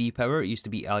be EV power, it used to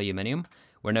be aluminium.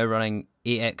 We're now running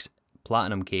AX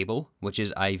platinum cable, which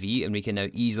is IV, and we can now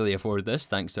easily afford this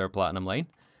thanks to our platinum line.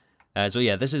 So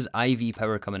yeah, this is IV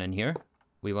power coming in here.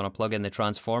 We want to plug in the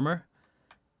transformer,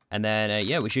 and then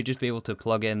yeah, we should just be able to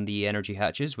plug in the energy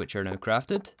hatches, which are now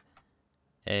crafted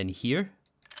in here,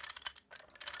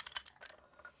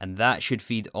 and that should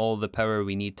feed all the power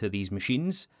we need to these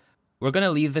machines. We're going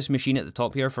to leave this machine at the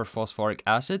top here for phosphoric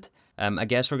acid. I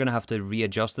guess we're going to have to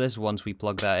readjust this once we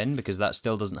plug that in, because that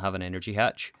still doesn't have an energy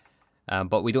hatch.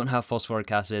 But we don't have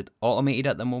phosphoric acid automated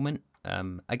at the moment.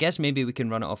 I guess maybe we can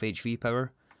run it off HV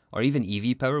power, or even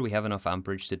EV power. We have enough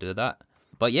amperage to do that.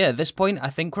 But yeah, at this point, I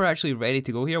think we're actually ready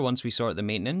to go here once we sort the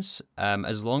maintenance.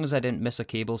 As long as I didn't miss a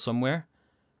cable somewhere,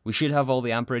 we should have all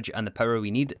the amperage and the power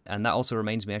we need. And that also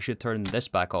reminds me, I should turn this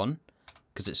back on,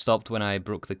 because it stopped when I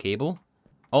broke the cable.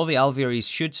 All the alveoles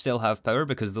should still have power,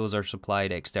 because those are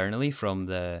supplied externally from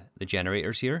the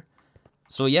generators here.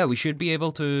 So yeah, we should be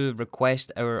able to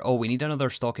request our... Oh, we need another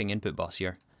stocking input bus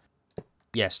here.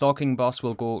 Yeah, stocking bus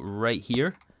will go right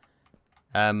here.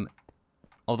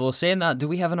 Although saying that, do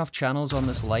we have enough channels on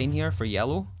this line here for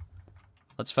yellow?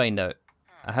 Let's find out.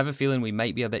 I have a feeling we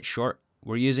might be a bit short.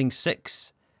 We're using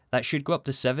 6. That should go up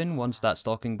to 7 once that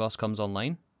stocking bus comes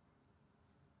online.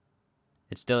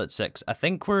 It's still at 6. I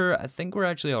think we're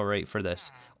actually alright for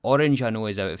this. Orange I know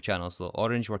is out of channels though.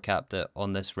 Orange we're capped at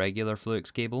on this regular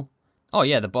Fluix cable. Oh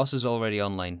yeah, the bus is already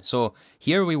online. So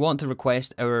here we want to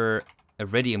request our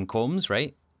iridium combs,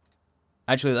 right?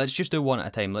 Actually, let's just do one at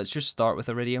a time. Let's just start with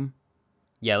iridium.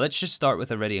 Yeah, let's just start with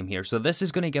iridium here. So this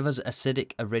is going to give us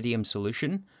acidic iridium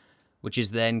solution, which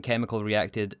is then chemical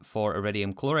reacted for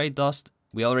iridium chloride dust.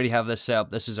 We already have this set up.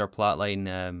 This is our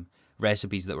plotline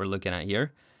recipes that we're looking at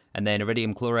here. And then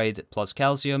iridium chloride plus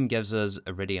calcium gives us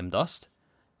iridium dust.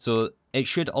 So it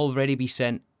should already be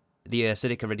sent the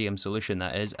acidic iridium solution,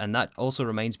 that is. And that also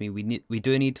reminds me, we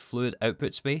do need fluid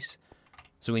output space.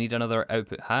 So we need another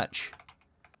output hatch.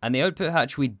 And the output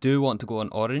hatch we do want to go on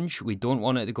orange. We don't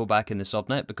want it to go back in the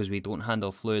subnet because we don't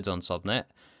handle fluids on subnet.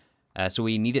 So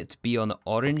we need it to be on the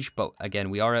orange. But again,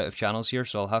 we are out of channels here,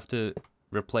 so I'll have to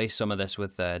replace some of this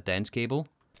with dense cable.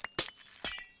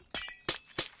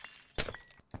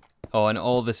 Oh, and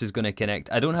all this is going to connect.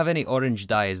 I don't have any orange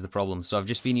dye is the problem, so I've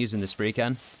just been using the spray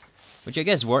can, which I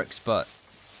guess works, but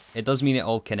it does mean it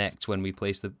all connects when we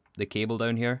place the cable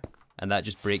down here, and that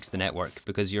just breaks the network,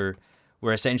 because we're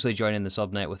essentially joining the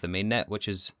subnet with the mainnet, which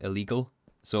is illegal.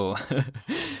 So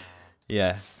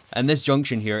Yeah. And this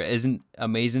junction here isn't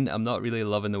amazing. I'm not really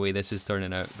loving the way this is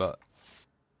turning out, but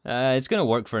it's going to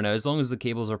work for now. As long as the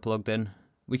cables are plugged in,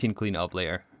 we can clean it up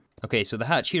later. Okay, so the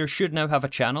hatch here should now have a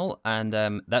channel, and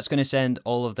that's going to send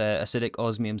all of the acidic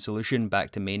osmium solution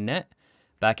back to mainnet,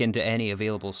 back into any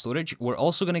available storage. We're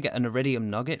also going to get an iridium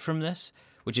nugget from this,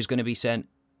 which is going to be sent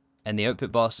in the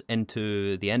output bus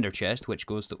into the ender chest, which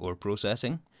goes to ore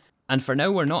processing. And for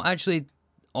now, we're not actually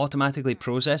automatically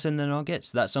processing the nuggets.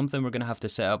 That's something we're going to have to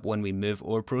set up when we move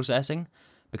ore processing,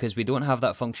 because we don't have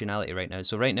that functionality right now.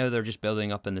 So right now, they're just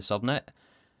building up in the subnet,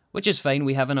 which is fine.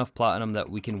 We have enough platinum that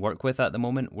we can work with at the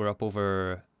moment. We're up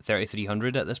over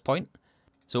 3,300 at this point.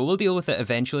 So we'll deal with it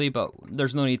eventually, but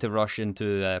there's no need to rush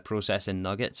into processing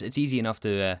nuggets. It's easy enough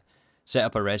to set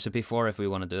up a recipe for if we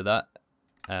want to do that.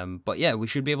 But yeah, we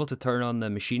should be able to turn on the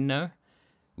machine now.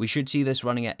 We should see this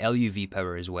running at LUV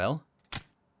power as well.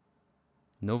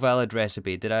 No valid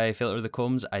recipe. Did I filter the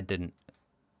combs? I didn't.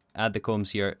 Add the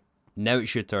combs here. Now it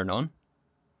should turn on.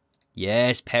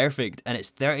 Yes, perfect. And it's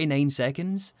 39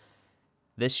 seconds.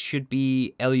 This should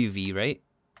be LUV, right?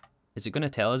 Is it going to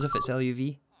tell us if it's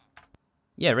LUV?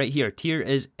 Yeah, right here. Tier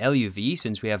is LUV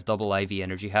since we have double IV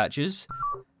energy hatches.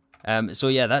 So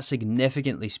yeah, that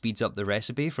significantly speeds up the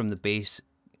recipe from the base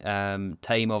time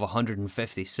of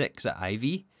 156 at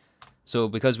IV. So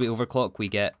because we overclock, we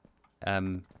get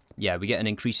we get an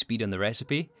increased speed on the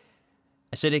recipe.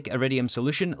 Acidic iridium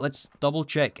solution. Let's double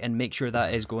check and make sure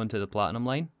that is going to the platinum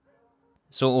line.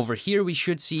 So over here we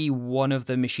should see one of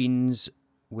the machines.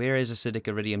 Where is acidic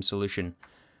iridium solution?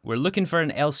 We're looking for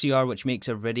an LCR which makes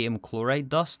iridium chloride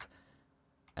dust.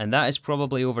 And that is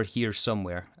probably over here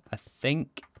somewhere. I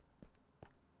think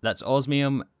that's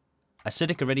osmium,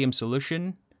 acidic iridium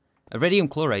solution, iridium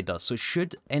chloride dust. So it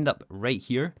should end up right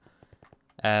here.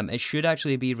 It should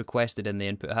actually be requested in the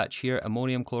input hatch here.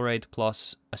 Ammonium chloride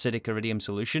plus acidic iridium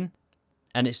solution.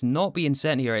 And it's not being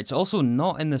sent here. It's also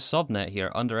not in the subnet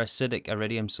here under acidic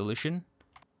iridium solution.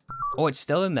 Oh, it's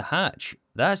still in the hatch.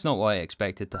 That's not what I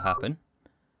expected to happen.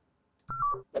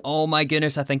 Oh my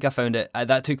goodness, I think I found it.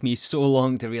 That took me so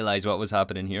long to realize what was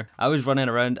happening here. I was running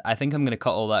around. I think I'm going to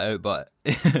cut all that out, but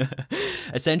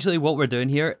essentially what we're doing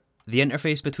here, the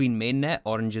interface between mainnet,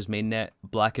 orange is mainnet,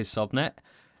 black is subnet.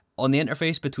 On the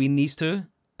interface between these two,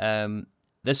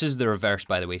 this is the reverse,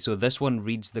 by the way. So this one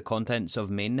reads the contents of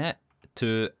mainnet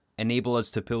to enable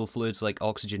us to pull fluids like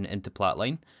oxygen into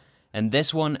platline. And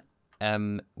this one,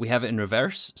 we have it in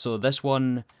reverse. So this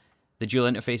one, the dual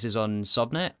interface is on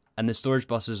subnet, and the storage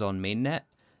bus is on mainnet.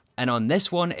 And on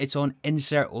this one, it's on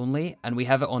insert only, and we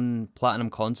have it on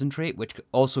platinum concentrate, which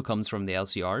also comes from the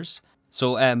LCRs.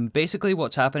 So basically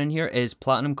what's happening here is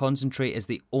platinum concentrate is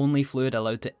the only fluid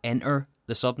allowed to enter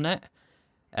the subnet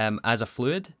as a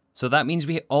fluid. So that means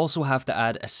we also have to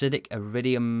add acidic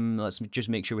iridium. Let's just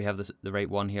make sure we have the right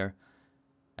one here.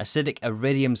 Acidic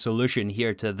iridium solution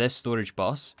here to this storage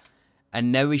bus.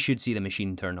 And now we should see the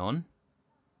machine turn on.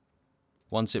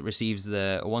 Once it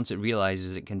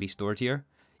realizes it can be stored here.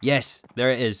 Yes, there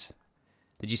it is.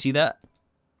 Did you see that?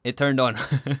 It turned on.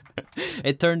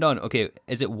 It turned on. Okay,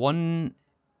 is it one?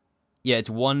 Yeah, it's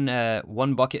one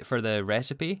bucket for the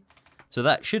recipe. So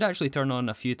that should actually turn on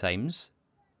a few times.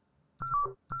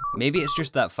 Maybe it's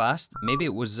just that fast. Maybe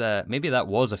it was. Maybe that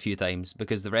was a few times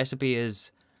because the recipe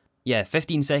is,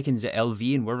 15 seconds at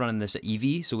LV and we're running this at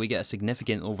EV, so we get a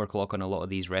significant overclock on a lot of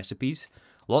these recipes.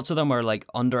 Lots of them are like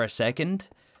under a second.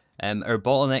 Our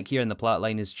bottleneck here in the plat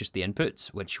line is just the inputs,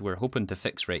 which we're hoping to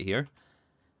fix right here.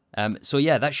 So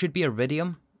yeah, that should be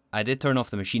iridium. I did turn off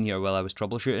the machine here while I was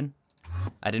troubleshooting.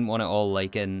 I didn't want it all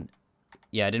like in.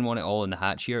 Yeah, I didn't want it all in the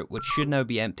hatch here, which should now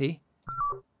be empty.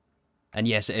 And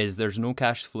yes, it is. There's no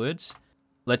cached fluids.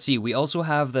 Let's see. We also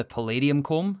have the palladium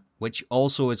comb, which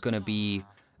also is going to be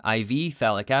IV,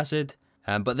 phthalic acid.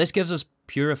 But this gives us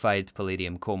purified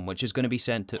palladium comb, which is going to be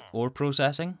sent to ore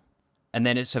processing. And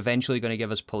then it's eventually going to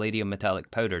give us palladium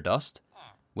metallic powder dust,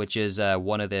 which is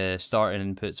one of the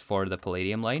starting inputs for the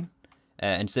palladium line.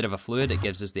 Instead of a fluid, it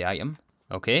gives us the item.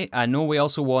 Okay, I know we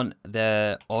also want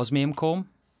the osmium comb,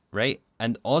 right?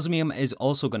 And osmium is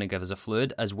also going to give us a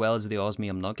fluid as well as the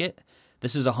osmium nugget.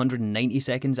 This is 190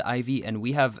 seconds IV, and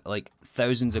we have like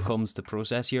thousands of combs to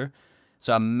process here.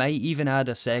 So I might even add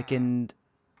a second.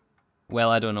 Well,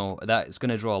 I don't know. That's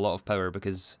going to draw a lot of power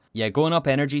because, yeah, going up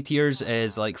energy tiers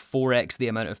is like 4x the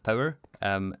amount of power.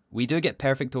 We do get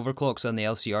perfect overclocks on the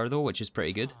LCR though, which is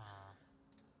pretty good.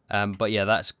 But yeah,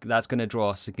 that's going to draw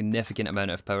a significant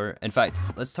amount of power. In fact,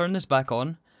 let's turn this back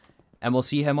on and we'll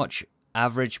see how much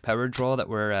average power draw that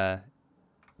we're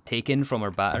taking from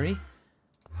our battery.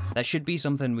 That should be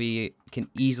something we can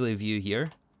easily view here.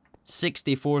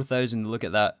 64,000, look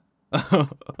at that.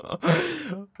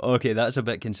 Okay, that's a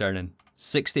bit concerning.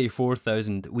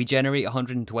 64,000. We generate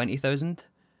 120,000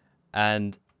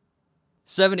 and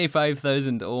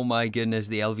 75,000. Oh my goodness,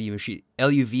 the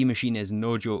LUV machine is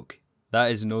no joke.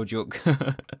 That is no joke.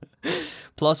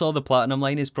 Plus all the platinum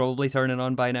line is probably turning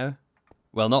on by now.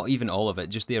 Well, not even all of it,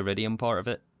 just the iridium part of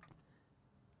it.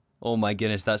 Oh my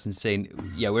goodness, that's insane.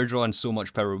 Yeah, we're drawing so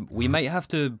much power. We might have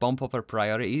to bump up our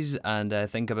priorities and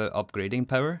think about upgrading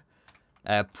power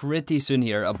pretty soon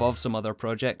here above some other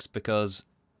projects, because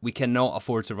we cannot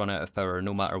afford to run out of power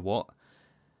no matter what.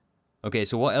 Okay,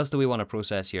 so what else do we want to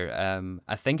process here?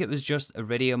 I think it was just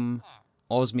iridium,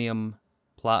 osmium,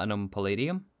 platinum,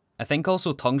 palladium. I think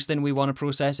also tungsten we want to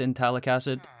process in talic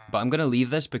acid, but I'm going to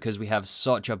leave this because we have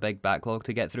such a big backlog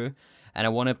to get through, and I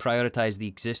want to prioritize the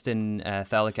existing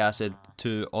phthalic acid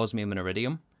to osmium and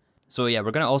iridium. So yeah,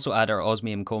 we're going to also add our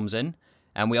osmium combs in,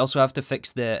 and we also have to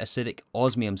fix the acidic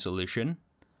osmium solution,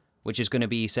 which is going to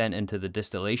be sent into the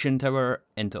distillation tower,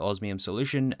 into osmium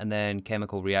solution, and then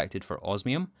chemical reacted for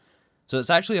osmium. So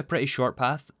it's actually a pretty short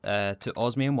path to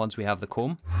osmium once we have the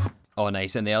comb. Oh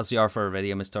nice, and the LCR for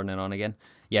iridium is turning on again.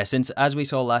 Yeah, since as we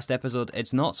saw last episode,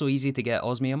 it's not so easy to get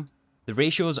osmium. The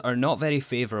ratios are not very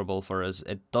favourable for us.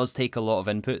 It does take a lot of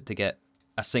input to get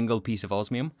a single piece of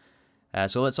osmium.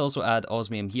 So let's also add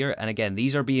osmium here, and again,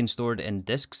 these are being stored in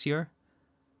discs here.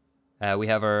 We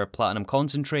have our platinum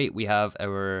concentrate, we have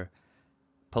our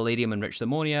palladium enriched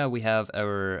ammonia, we have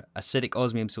our acidic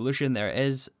osmium solution, there it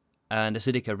is, and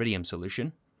acidic iridium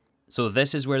solution. So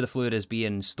this is where the fluid is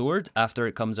being stored after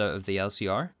it comes out of the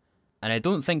LCR. And I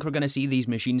don't think we're going to see these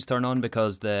machines turn on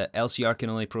because the LCR can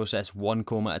only process one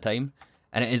comb at a time.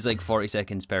 And it is like 40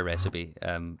 seconds per recipe,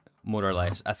 more or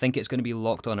less. I think it's going to be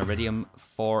locked on iridium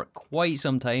for quite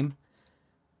some time.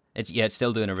 It's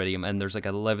still doing iridium, and there's like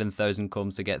 11,000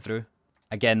 combs to get through.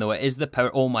 Again though, it is the power.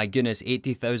 Oh my goodness,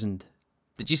 80,000.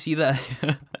 Did you see that?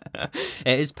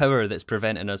 It is power that's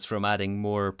preventing us from adding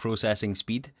more processing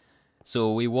speed.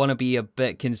 So we want to be a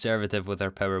bit conservative with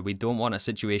our power. We don't want a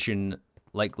situation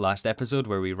like last episode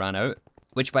where we ran out.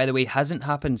 Which, by the way, hasn't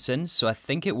happened since, so I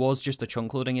think it was just a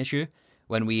chunk loading issue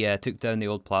when we took down the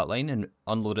old plat line and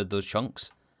unloaded those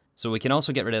chunks. So we can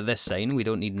also get rid of this sign. We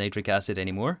don't need nitric acid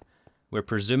anymore. We're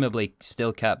presumably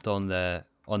still capped on the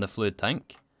fluid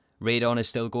tank. Radon is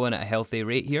still going at a healthy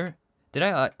rate here. Did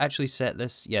I actually set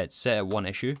this? Yeah, it's set at 1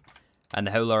 issue. And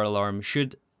the howler alarm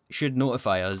should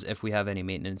notify us if we have any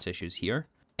maintenance issues here.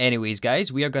 Anyways,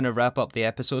 guys, we are going to wrap up the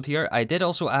episode here. I did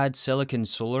also add silicon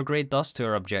solar grade dust to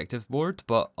our objective board,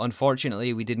 but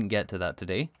unfortunately we didn't get to that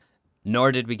today.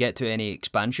 Nor did we get to any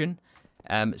expansion.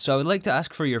 So I would like to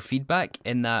ask for your feedback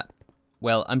in that,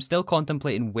 well, I'm still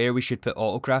contemplating where we should put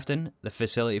autocrafting, the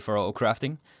facility for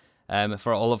autocrafting.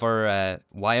 For all of our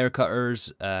wire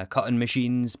cutters, cutting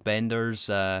machines,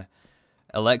 benders,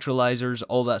 electrolyzers,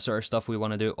 all that sort of stuff we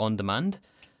want to do on demand.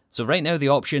 So right now the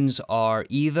options are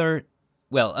either,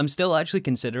 well, I'm still actually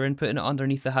considering putting it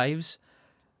underneath the hives.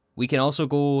 We can also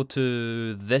go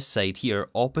to this side here,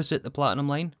 opposite the platinum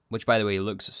line, which by the way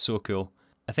looks so cool.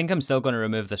 I think I'm still going to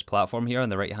remove this platform here on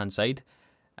the right hand side.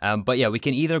 But yeah, we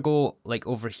can either go like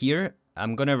over here.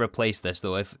 I'm going to replace this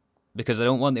though, because I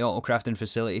don't want the autocrafting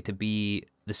facility to be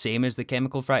the same as the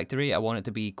chemical factory. I want it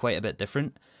to be quite a bit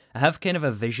different. I have kind of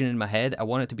a vision in my head. I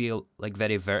want it to be like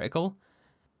very vertical.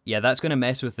 Yeah, that's going to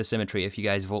mess with the symmetry if you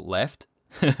guys vote left.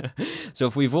 So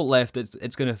if we vote left,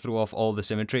 it's going to throw off all the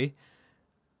symmetry,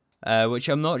 which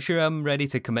I'm not sure I'm ready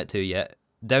to commit to yet.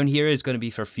 Down here is going to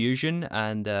be for fusion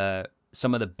and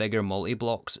some of the bigger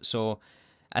multi-blocks. So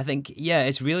I think, yeah,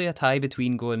 it's really a tie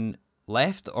between going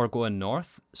left or going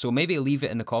north. So maybe leave it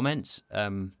in the comments.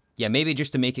 Yeah, maybe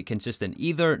just to make it consistent,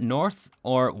 either north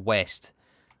or west.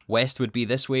 West would be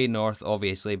this way, north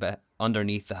obviously, but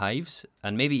underneath the hives,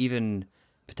 and maybe even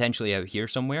potentially out here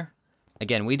somewhere.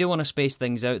 Again, we do want to space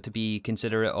things out to be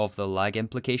considerate of the lag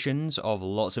implications of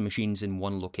lots of machines in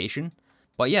one location.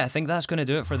 But yeah, I think that's going to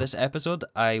do it for this episode.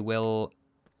 I will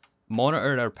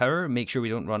monitor our power, make sure we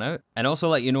don't run out, and also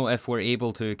let you know if we're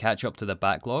able to catch up to the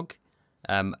backlog.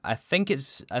 I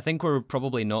think we're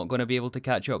probably not going to be able to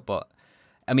catch up, but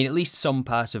I mean, at least some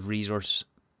passive resource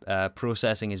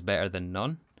processing is better than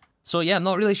none. So yeah, I'm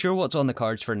not really sure what's on the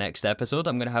cards for next episode.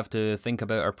 I'm going to have to think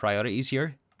about our priorities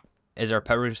here. Is our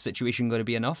power situation going to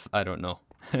be enough? I don't know.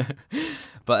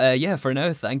 But yeah, for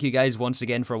now, thank you guys once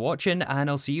again for watching, and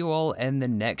I'll see you all in the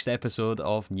next episode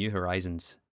of New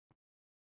Horizons.